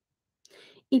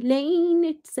 Elaine,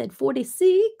 it said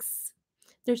 46.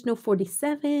 There's no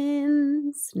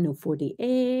 47s, no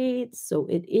 48. So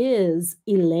it is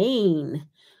Elaine.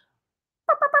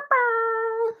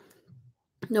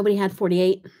 Nobody had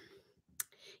 48.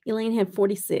 Elaine had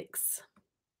 46.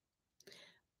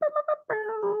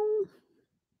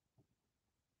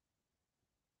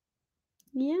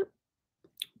 Yep.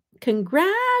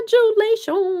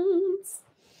 Congratulations.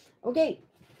 Okay.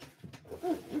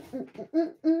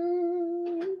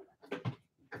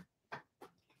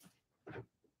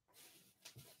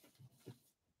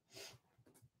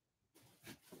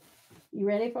 You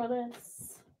ready for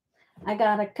this? I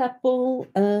got a couple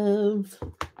of,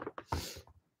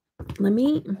 let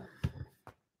me, did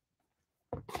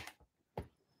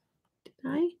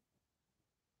I?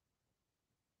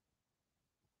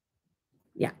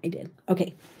 Yeah, I did.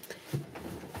 Okay.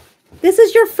 This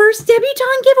is your first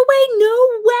Debutawn giveaway? No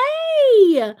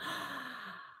way.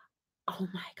 Oh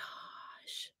my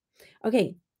gosh.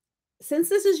 Okay. Since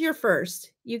this is your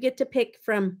first, you get to pick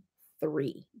from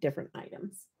 3 different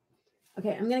items.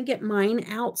 Okay, I'm going to get mine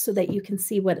out so that you can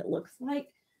see what it looks like.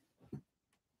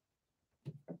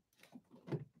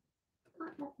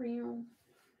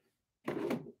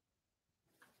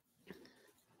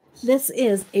 This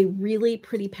is a really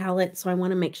pretty palette, so I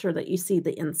want to make sure that you see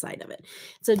the inside of it.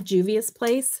 It's a Juvia's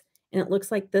Place, and it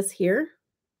looks like this here.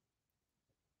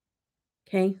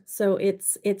 Okay, so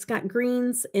it's got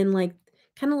greens and like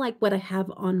kind of like what I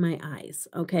have on my eyes.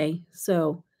 Okay,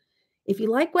 so if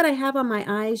you like what I have on my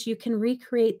eyes, you can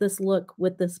recreate this look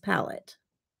with this palette.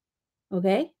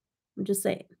 Okay, I'm just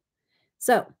saying.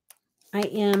 So I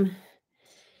am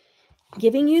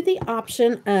giving you the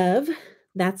option of,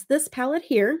 that's this palette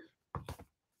here.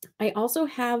 I also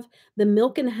have the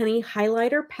Milk and Honey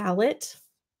highlighter palette.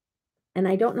 And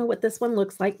I don't know what this one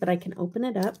looks like, but I can open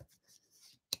it up.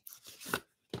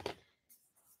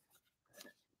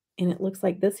 And it looks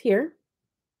like this here.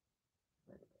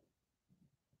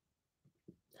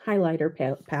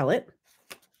 Highlighter palette.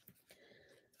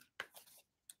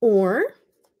 Or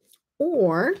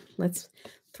let's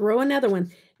throw another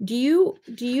one. Do you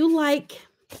like,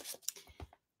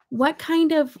 what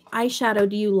kind of eyeshadow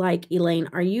do you like, Elaine?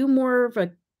 Are you more of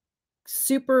a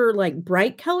super like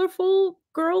bright, colorful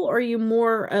girl, or are you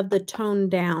more of the toned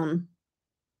down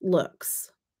looks?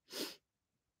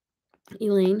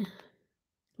 Elaine,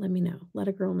 let me know. Let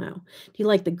a girl know. Do you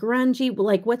like the grungy?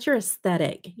 Like, what's your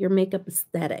aesthetic? Your makeup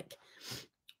aesthetic?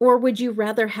 Or would you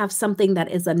rather have something that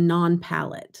is a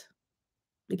non-palette?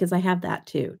 Because I have that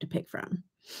too to pick from.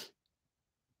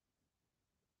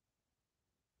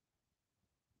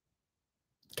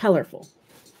 Colorful.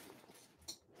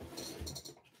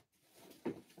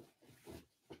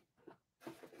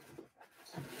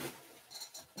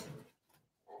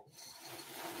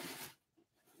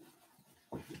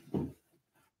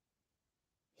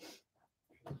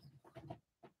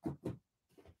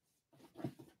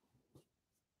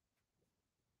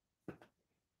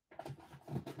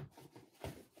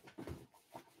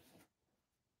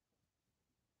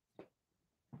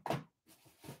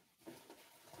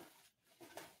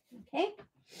 Okay.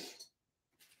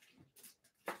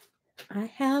 I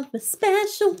have a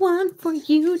special one for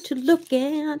you to look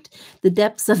at. The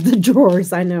depths of the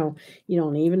drawers. I know. You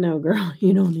don't even know, girl.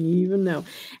 You don't even know.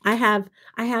 I have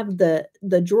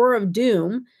the drawer of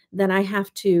doom that I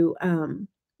have to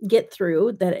get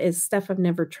through, that is stuff I've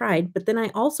never tried. But then I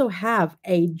also have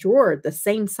a drawer the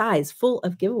same size full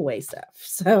of giveaway stuff.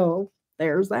 So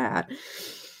there's that.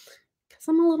 Because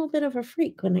I'm a little bit of a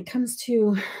freak when it comes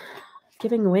to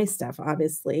giving away stuff,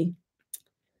 obviously.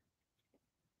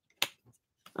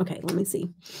 Okay, let me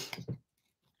see.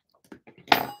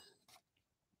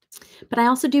 But I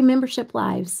also do membership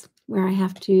lives where I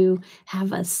have to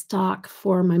have a stock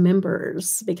for my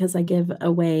members because I give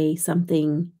away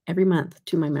something every month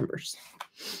to my members.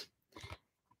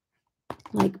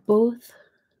 Like both,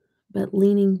 but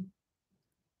leaning.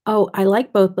 Oh, I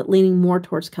like both, but leaning more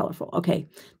towards colorful. Okay.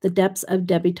 The depths of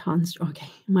Debutawn.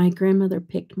 Okay. My grandmother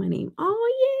picked my name.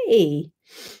 Oh, yay.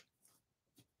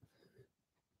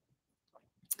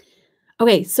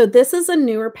 Okay, so this is a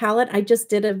newer palette. I just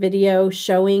did a video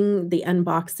showing the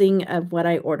unboxing of what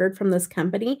I ordered from this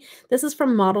company. This is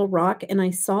from Model Rock, and I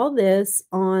saw this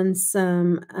on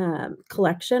some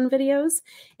collection videos,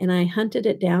 and I hunted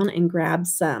it down and grabbed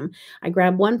some. I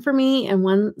grabbed one for me and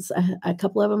a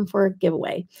couple of them for a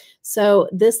giveaway. So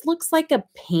this looks like a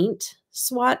paint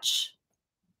swatch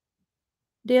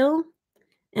deal.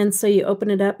 And so you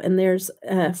open it up, and there's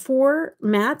 4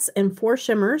 mattes and 4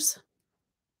 shimmers.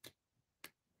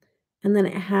 And then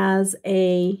it has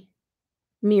a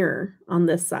mirror on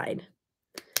this side.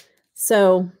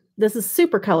 So this is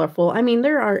super colorful. I mean,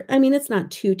 it's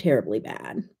not too terribly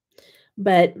bad.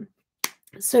 But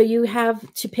so you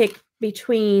have to pick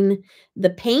between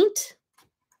the paint,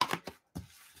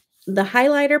 the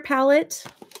highlighter palette,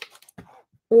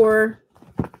 or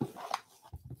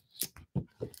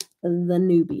the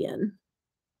Nubian.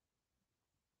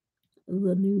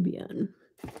 The Nubian.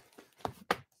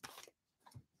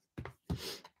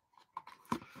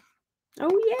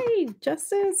 Oh, yay,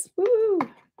 justice. Woo.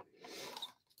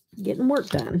 Getting work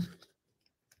done.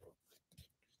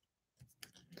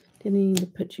 Didn't need to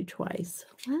put you twice.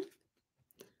 What?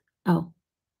 Oh.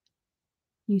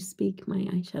 You speak my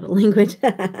eyeshadow language.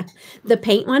 The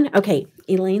paint one? Okay,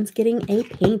 Elaine's getting a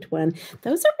paint one.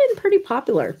 Those have been pretty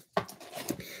popular.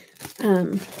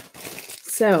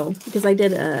 So, because I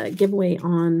did a giveaway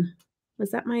on,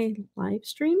 was that my live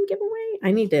stream giveaway?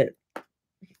 I need to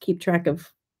keep track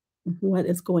of what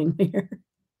is going where.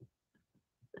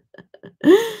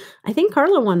 I think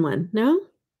Carla won one. No?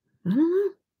 I don't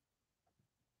know.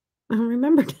 I don't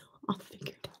remember. I'll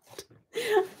figure it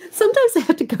out. Sometimes I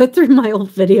have to go through my old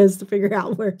videos to figure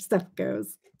out where stuff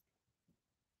goes.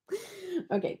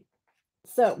 Okay.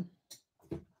 So.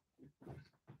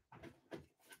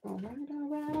 All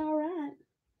right.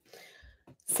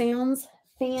 Sounds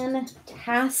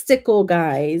fantastical,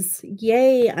 guys.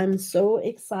 Yay. I'm so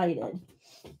excited.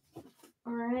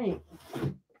 All right.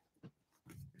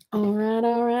 All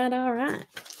right.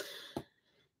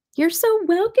 You're so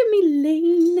welcome,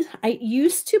 Elaine. I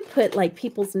used to put like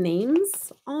people's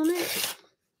names on it.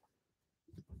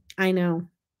 I know.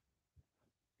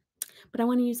 But I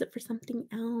want to use it for something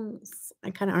else.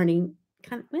 I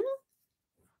well,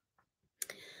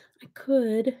 I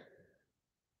could.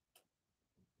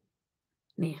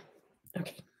 Nah.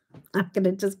 Okay. I'm going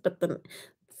to just put them.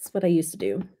 That's what I used to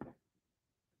do.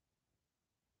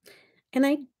 And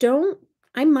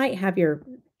I might have your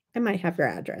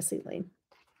address, Elaine.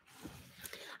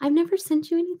 I've never sent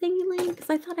you anything, Elaine, because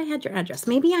I thought I had your address.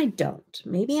 Maybe I don't.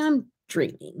 Maybe I'm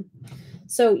dreaming.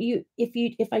 So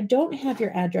if I don't have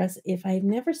your address, if I've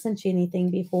never sent you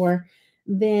anything before,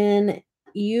 then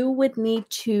you would need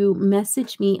to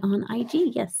message me on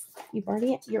IG. Yes, you're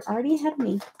already ahead of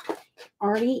me.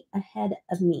 Already ahead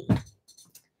of me.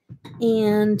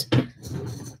 And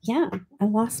yeah, I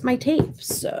lost my tape.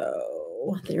 So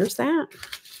there's that.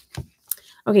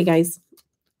 Okay, guys,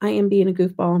 I am being a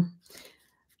goofball.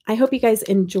 I hope you guys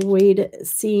enjoyed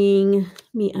seeing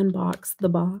me unbox the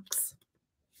box.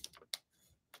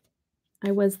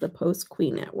 I was the post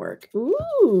queen at work.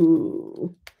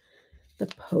 Ooh, the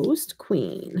post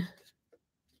queen.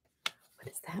 What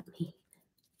does that mean?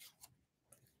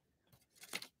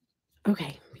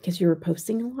 Okay, because you were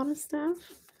posting a lot of stuff.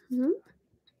 Mm-hmm.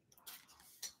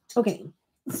 Okay,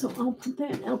 so I'll put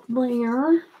that up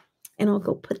there, and I'll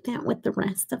go put that with the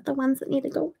rest of the ones that need to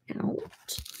go out.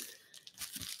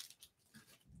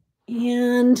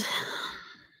 And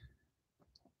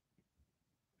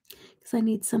because I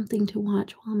need something to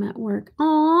watch while I'm at work.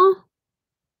 Aw,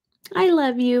 I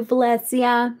love you,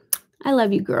 Valencia. I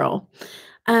love you, girl.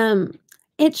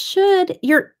 It should,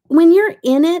 when you're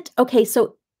in it, okay,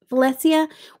 so Valencia,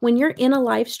 when you're in a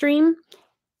live stream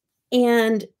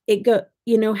and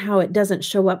you know how it doesn't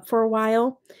show up for a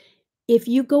while, if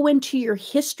you go into your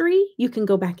history, you can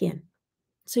go back in.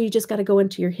 So you just got to go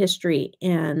into your history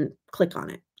and click on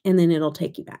it, and then it'll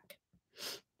take you back.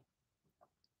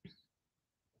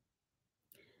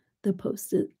 The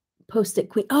Post-it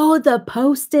queen. Oh, the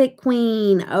Post-it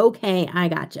queen. Okay, I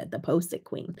got you. The Post-it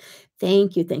queen.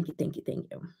 Thank you, thank you, thank you, thank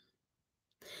you.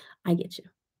 I get you.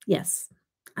 Yes.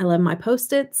 I love my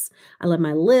Post-its. I love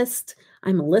my list.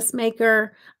 I'm a list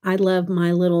maker. I love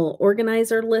my little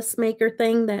organizer list maker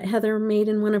thing that Heather made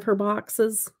in one of her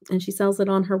boxes, and she sells it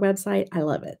on her website. I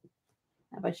love it.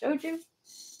 Have I showed you?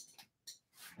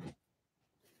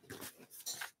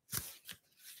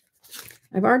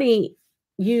 I've already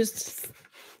used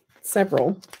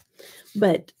several,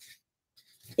 but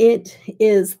it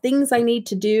is things I need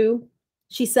to do.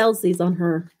 She sells these on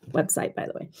her website, by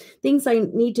the way. Things I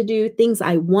need to do, things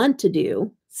I want to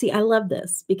do. See, I love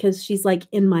this because she's like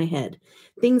in my head.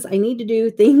 Things I need to do,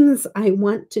 things I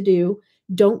want to do.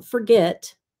 Don't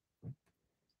forget,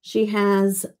 she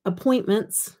has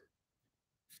appointments,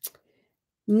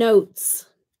 notes,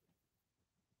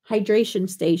 hydration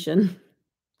station,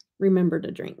 remember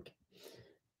to drink.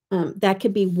 That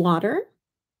could be water.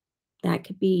 That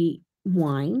could be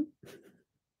wine.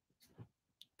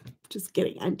 Just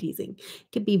kidding. I'm teasing.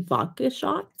 It could be vodka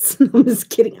shots. I'm just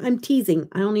kidding. I'm teasing.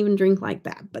 I don't even drink like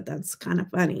that, but that's kind of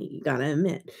funny. You got to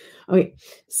admit. Okay.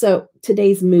 So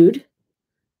today's mood.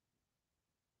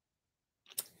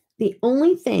 The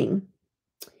only thing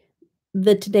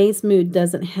that today's mood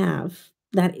doesn't have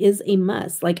that is a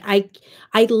must. Like I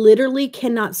literally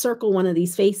cannot circle one of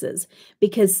these faces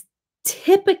because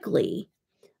typically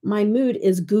my mood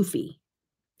is goofy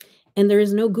and there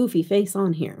is no goofy face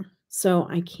on here. So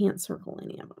I can't circle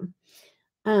any of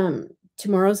them.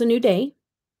 Tomorrow's a new day.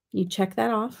 You check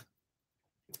that off.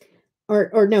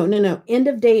 Or no. End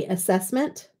of day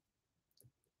assessment.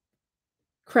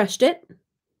 Crushed it.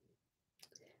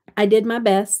 I did my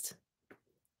best.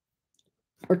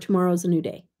 Or tomorrow's a new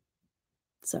day.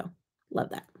 So,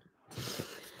 love that.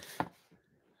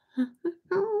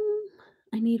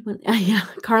 I need one. Yeah,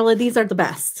 Carla, these are the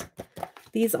best.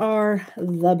 These are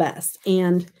the best.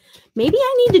 And maybe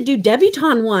I need to do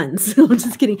Debutawn ones. I'm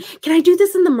just kidding. Can I do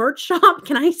this in the merch shop?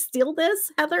 Can I steal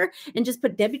this, Heather, and just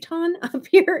put Debutawn up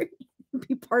here?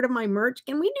 Be part of my merch.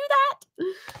 Can we do that?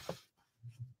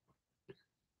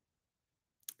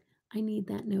 I need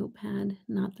that notepad,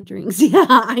 not the drinks. Yeah,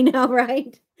 I know,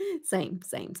 right? Same.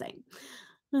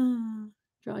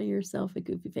 Draw yourself a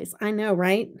goofy face. I know,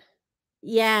 right?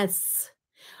 Yes.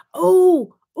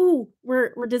 Oh,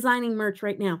 we're designing merch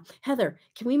right now. Heather,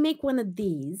 can we make one of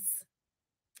these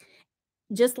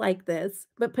just like this,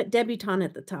 but put Debutante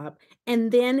at the top,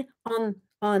 and then on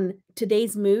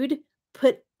today's mood,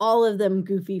 put all of them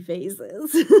goofy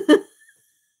faces.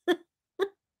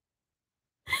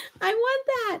 I want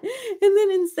that. And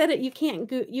then instead of you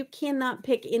cannot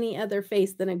pick any other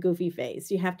face than a goofy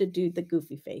face. You have to do the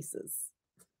goofy faces.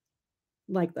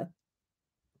 Like the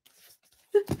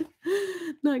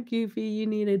not goofy, you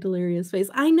need a delirious face.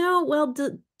 I know. Well,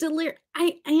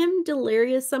 I am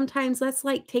delirious sometimes. That's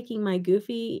like taking my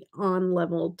goofy on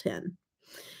level 10.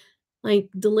 Like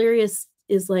delirious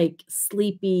is like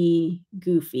sleepy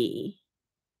goofy,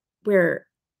 or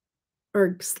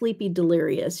sleepy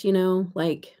delirious,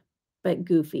 like, but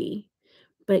goofy.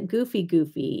 But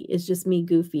goofy is just me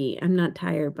goofy. I'm not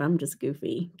tired, but I'm just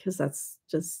goofy because that's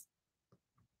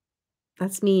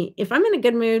me. If I'm in a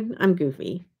good mood, I'm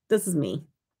goofy. This is me.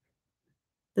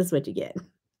 This is what you get.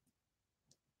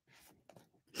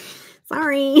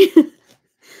 Sorry.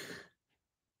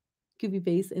 Goofy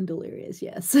face and delirious,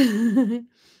 yes. Need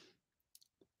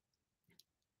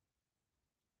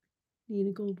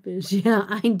a goldfish. Yeah,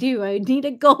 I do. I need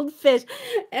a goldfish.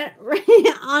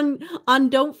 On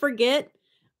don't forget,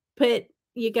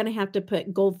 you're gonna have to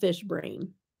put goldfish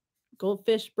brain.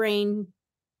 Goldfish brain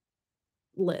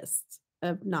list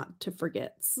of not to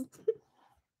forgets.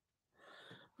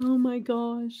 Oh my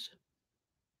gosh.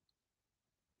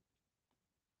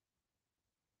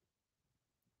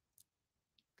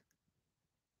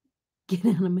 Get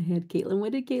out of my head, Caitlin.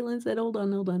 What did Caitlin said? Hold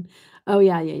on, hold on. Oh,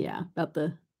 yeah. About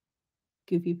the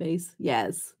goofy face.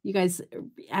 Yes. You guys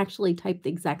actually typed the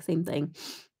exact same thing.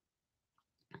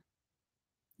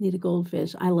 Need a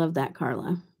goldfish. I love that,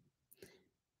 Carla.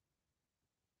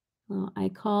 Well, I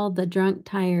call the drunk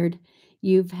tired.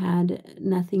 You've had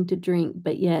nothing to drink,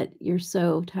 but yet you're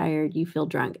so tired you feel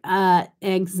drunk.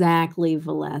 Exactly,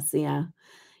 Valencia.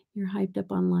 You're hyped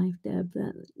up on life, Deb.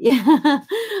 Yeah.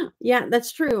 Yeah,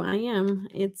 that's true. I am.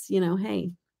 It's,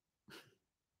 hey,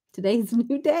 today's a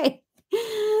new day.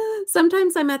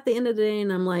 Sometimes I'm at the end of the day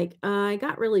and I'm like, I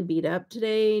got really beat up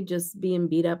today, just being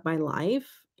beat up by life.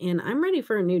 And I'm ready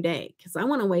for a new day because I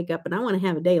want to wake up and I want to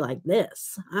have a day like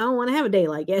this. I don't want to have a day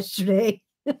like yesterday.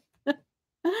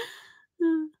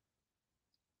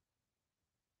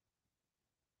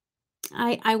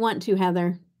 I want to,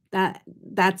 Heather.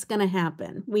 That's gonna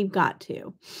happen. We've got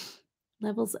to.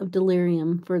 Levels of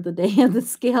delirium for the day of the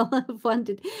scale of 1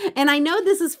 to, and I know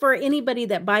this is for anybody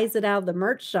that buys it out of the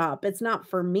merch shop. It's not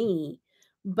for me,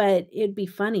 but it'd be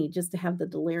funny just to have the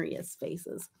delirious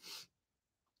faces.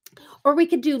 Or we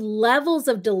could do levels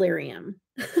of delirium.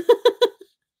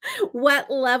 What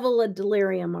level of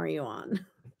delirium are you on?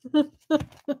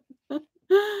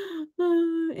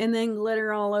 And then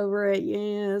glitter all over it.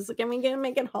 Yes. Can we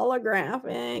make it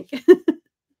holographic?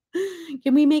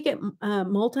 Can we make it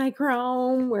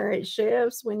multi-chrome where it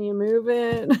shifts when you move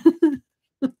it?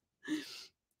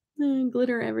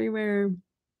 Glitter everywhere.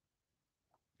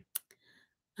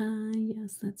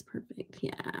 Yes, that's perfect.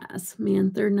 Yes,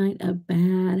 man, third night a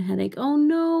bad headache. Oh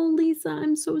no, Lisa,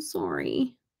 I'm so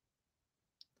sorry.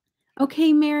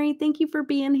 Okay, Mary, thank you for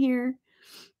being here.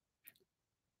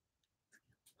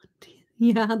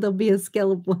 Yeah, there'll be a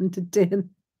scale of 1 to 10.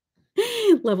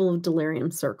 Level of delirium,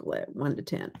 circle it 1 to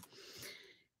 10.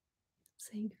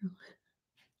 Say, girl.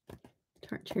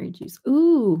 Tart cherry juice.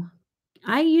 Ooh,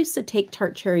 I used to take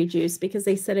tart cherry juice because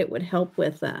they said it would help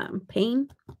with pain,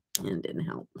 and it didn't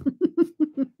help.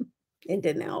 It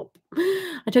didn't help.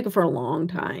 I took it for a long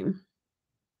time.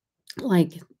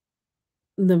 Like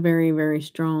the very, very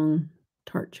strong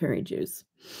tart cherry juice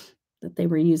that they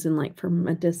were using like for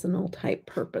medicinal type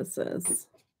purposes.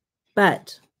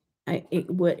 But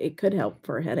it could help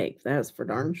for a headache. That's for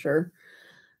darn sure.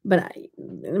 But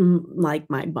like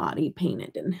my body pain,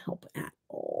 it didn't help at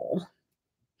all.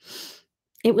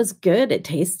 It was good. It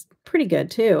tastes pretty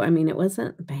good too. I mean, it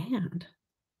wasn't bad.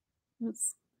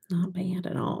 It's not bad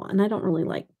at all. And I don't really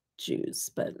like juice,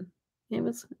 but it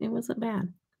wasn't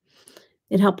bad.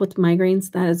 It helped with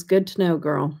migraines. That is good to know,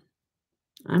 girl.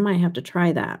 I might have to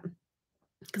try that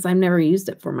because I've never used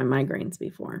it for my migraines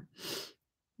before.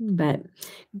 But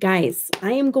guys,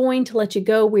 I am going to let you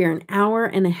go. We are an hour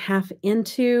and a half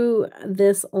into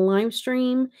this live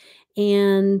stream,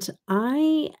 and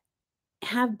I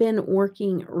have been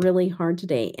working really hard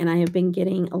today, and I have been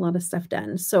getting a lot of stuff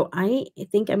done. So I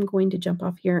think I'm going to jump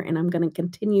off here, and I'm going to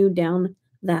continue down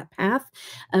that path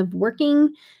of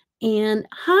working. And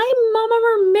hi, Mama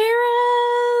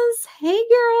Ramirez. Hey,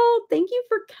 girl. Thank you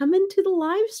for coming to the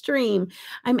live stream.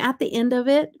 I'm at the end of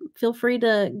it. Feel free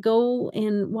to go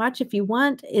and watch if you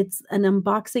want. It's an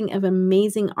unboxing of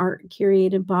amazing art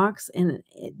curated box, and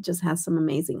it just has some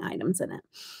amazing items in it.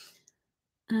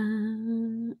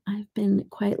 I've been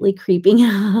quietly creeping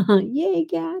out. Yay,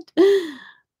 cat. I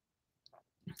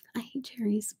hate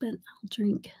cherries, but I'll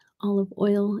drink olive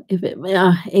oil if it,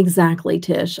 exactly,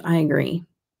 Tish. I agree.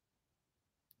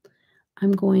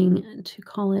 I'm going to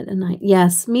call it a night.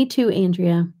 Yes, me too,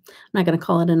 Andrea. I'm not going to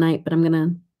call it a night, but I'm going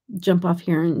to jump off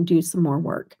here and do some more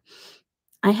work.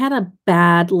 I had a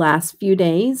bad last few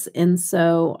days, and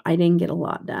so I didn't get a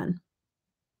lot done.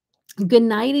 Good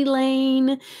night,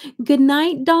 Elaine. Good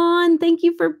night, Dawn. Thank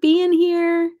you for being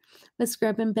here. Was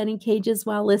scrubbing Benny cages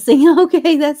while listening.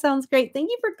 Okay, that sounds great. Thank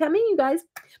you for coming, you guys.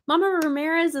 Mama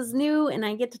Ramirez is new, and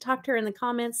I get to talk to her in the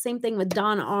comments. Same thing with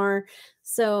Don R.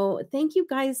 So thank you,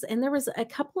 guys. And there was a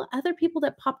couple of other people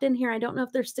that popped in here. I don't know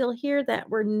if they're still here that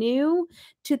were new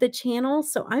to the channel.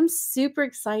 So I'm super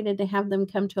excited to have them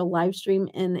come to a live stream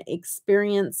and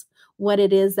experience what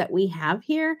it is that we have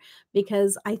here,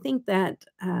 because I think that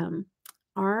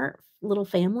our little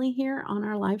family here on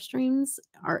our live streams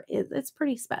it's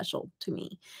pretty special to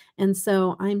me. And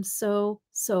so I'm so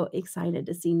excited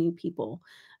to see new people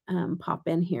pop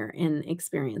in here and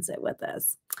experience it with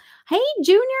us. Hey,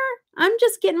 Junior, I'm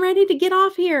just getting ready to get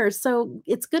off here. So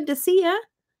it's good to see you.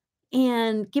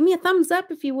 And give me a thumbs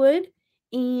up if you would.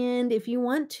 And if you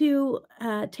want to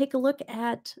take a look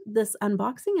at this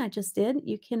unboxing I just did,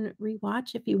 you can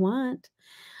rewatch if you want.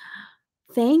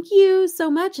 Thank you so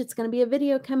much. It's going to be a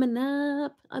video coming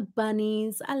up of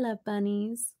bunnies. I love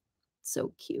bunnies.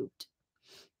 So cute.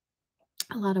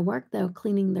 A lot of work though,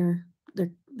 cleaning their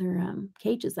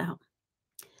cages out.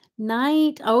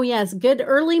 Night. Oh yes, good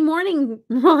early morning,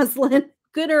 Rosalind.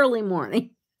 Good early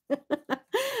morning.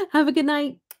 Have a good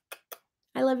night.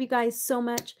 I love you guys so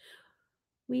much.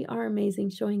 We are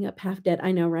amazing, showing up half dead.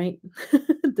 I know, right?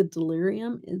 The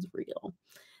delirium is real.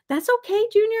 That's okay,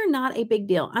 Junior. Not a big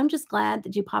deal. I'm just glad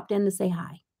that you popped in to say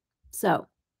hi. So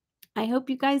I hope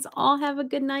you guys all have a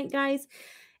good night, guys.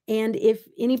 And if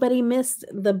anybody missed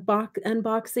the box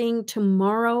unboxing,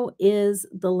 tomorrow is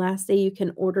the last day you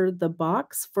can order the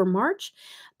box for March,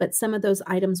 but some of those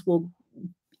items will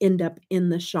end up in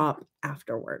the shop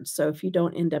afterwards. So if you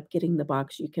don't end up getting the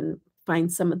box, you can find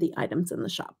some of the items in the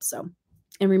shop. So,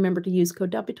 and remember to use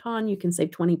code Debutawn. You can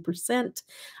save 20%.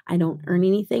 I don't earn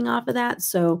anything off of that.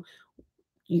 So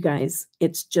you guys,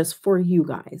 it's just for you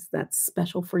guys. That's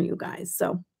special for you guys.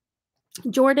 So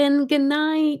Jordan, good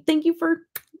night. Thank you for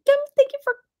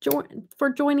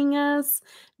joining us.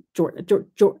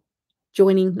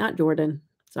 Joining, not Jordan.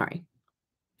 Sorry.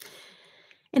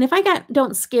 And if I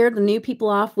don't scare the new people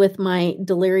off with my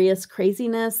delirious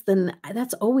craziness, then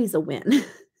that's always a win.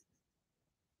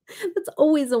 That's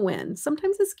always a win.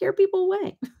 Sometimes I scare people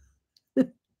away.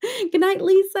 Good night,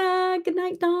 Lisa. Good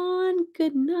night, Dawn.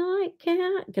 Good night,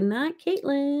 Kat. Good night,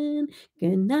 Caitlin.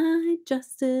 Good night,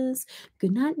 Justice.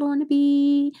 Good night, Lorna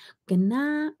B. Good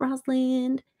night,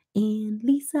 Rosalind and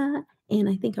Lisa. And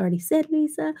I think I already said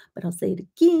Lisa, but I'll say it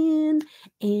again.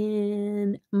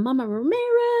 And Mama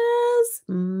Ramirez.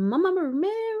 Mama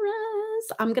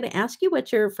Ramirez. I'm going to ask you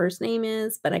what your first name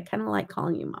is, but I kind of like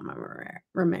calling you Mama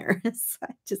Ramirez.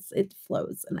 It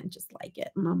flows and I just like it.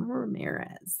 Mama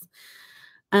Ramirez.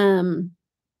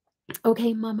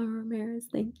 Okay, Mama Ramirez,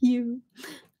 thank you.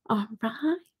 All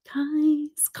right,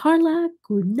 guys. Carla,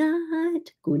 good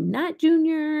night. Good night,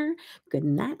 Junior. Good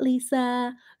night,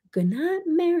 Lisa. Good night,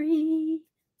 Mary.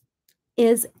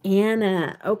 Is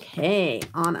Anna. Okay,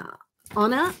 Anna.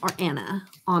 Anna or Anna?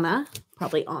 Anna,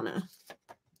 probably Anna.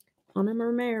 Anna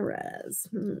Ramirez.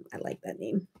 I like that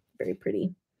name. Very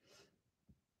pretty.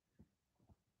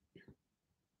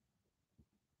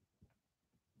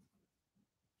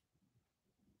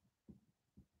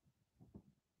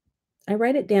 I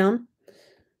write it down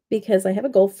because I have a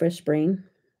goldfish brain.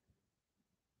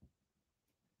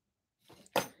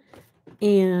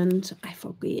 And I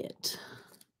forget.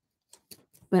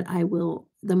 But I will,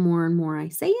 the more and more I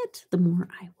say it, the more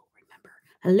I will remember.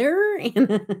 Hello,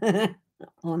 Anna.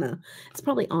 Anna. It's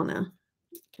probably Anna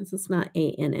because it's not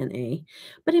A-N-N-A.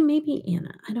 But it may be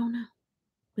Anna. I don't know.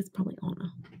 It's probably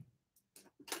Anna.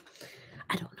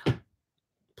 I don't know.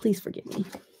 Please forgive me.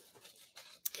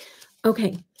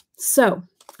 Okay. So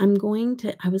I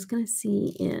was going to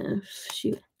see if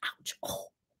she, ouch.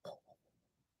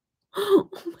 Oh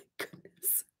my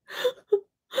goodness.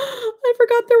 I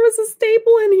forgot there was a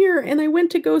staple in here and I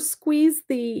went to go squeeze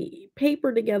the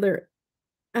paper together.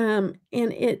 And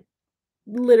it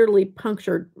literally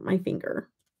punctured my finger,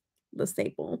 the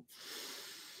staple.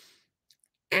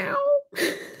 Ow.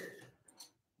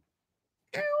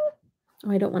 Ow. Oh,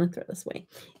 I don't want to throw this away.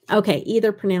 Okay,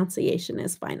 either pronunciation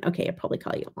is fine. Okay, I'll probably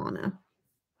call you Anna.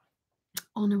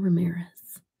 Anna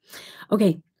Ramirez.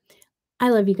 Okay. I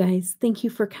love you guys. Thank you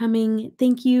for coming.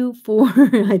 Thank you for,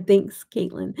 thanks,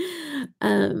 Caitlin,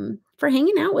 for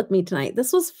hanging out with me tonight.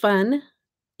 This was fun.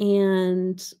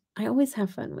 And I always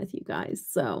have fun with you guys.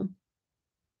 So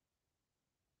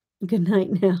good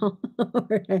night now. All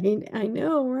right. I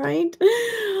know, right?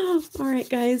 All right,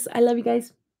 guys. I love you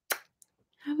guys.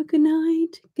 Have a good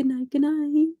night. Good night. Good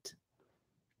night.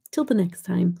 Till the next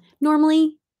time.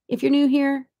 Normally, if you're new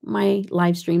here, my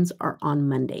live streams are on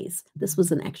Mondays. This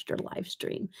was an extra live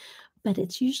stream, but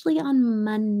it's usually on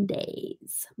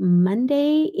Mondays.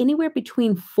 Monday, anywhere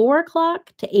between 4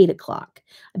 o'clock to 8 o'clock.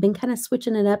 I've been kind of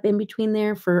switching it up in between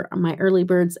there for my early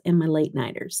birds and my late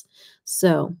nighters.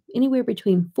 So anywhere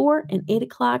between 4 and 8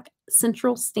 o'clock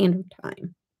Central Standard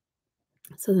Time.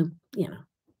 So,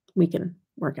 we can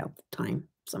work out the time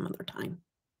some other time,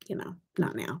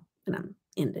 not now. And I'm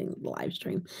ending the live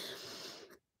stream.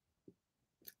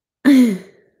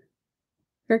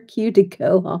 Her cue to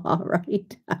go. All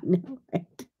right. I know,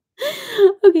 right?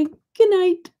 Okay. Good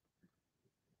night.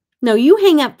 No, you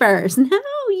hang up first. No,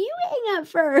 you hang up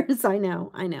first. I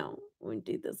know. We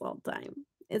do this all the time.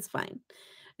 It's fine.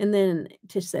 And then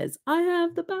Tish says, I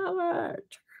have the power.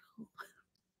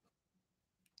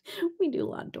 We do a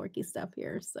lot of dorky stuff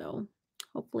here. So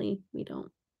hopefully we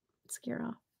don't scare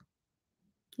off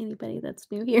anybody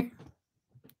that's new here.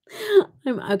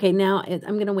 Okay, now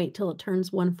I'm going to wait till it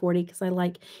turns 140 because I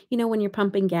like, when you're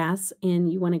pumping gas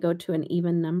and you want to go to an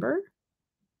even number.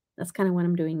 That's kind of what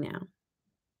I'm doing now.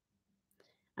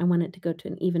 I want it to go to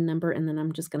an even number, and then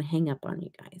I'm just going to hang up on you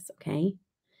guys, okay?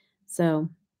 So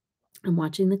I'm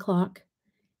watching the clock,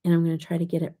 and I'm going to try to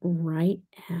get it right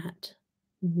at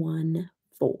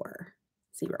 140.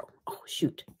 Oh,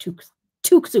 shoot. Too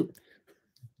soon.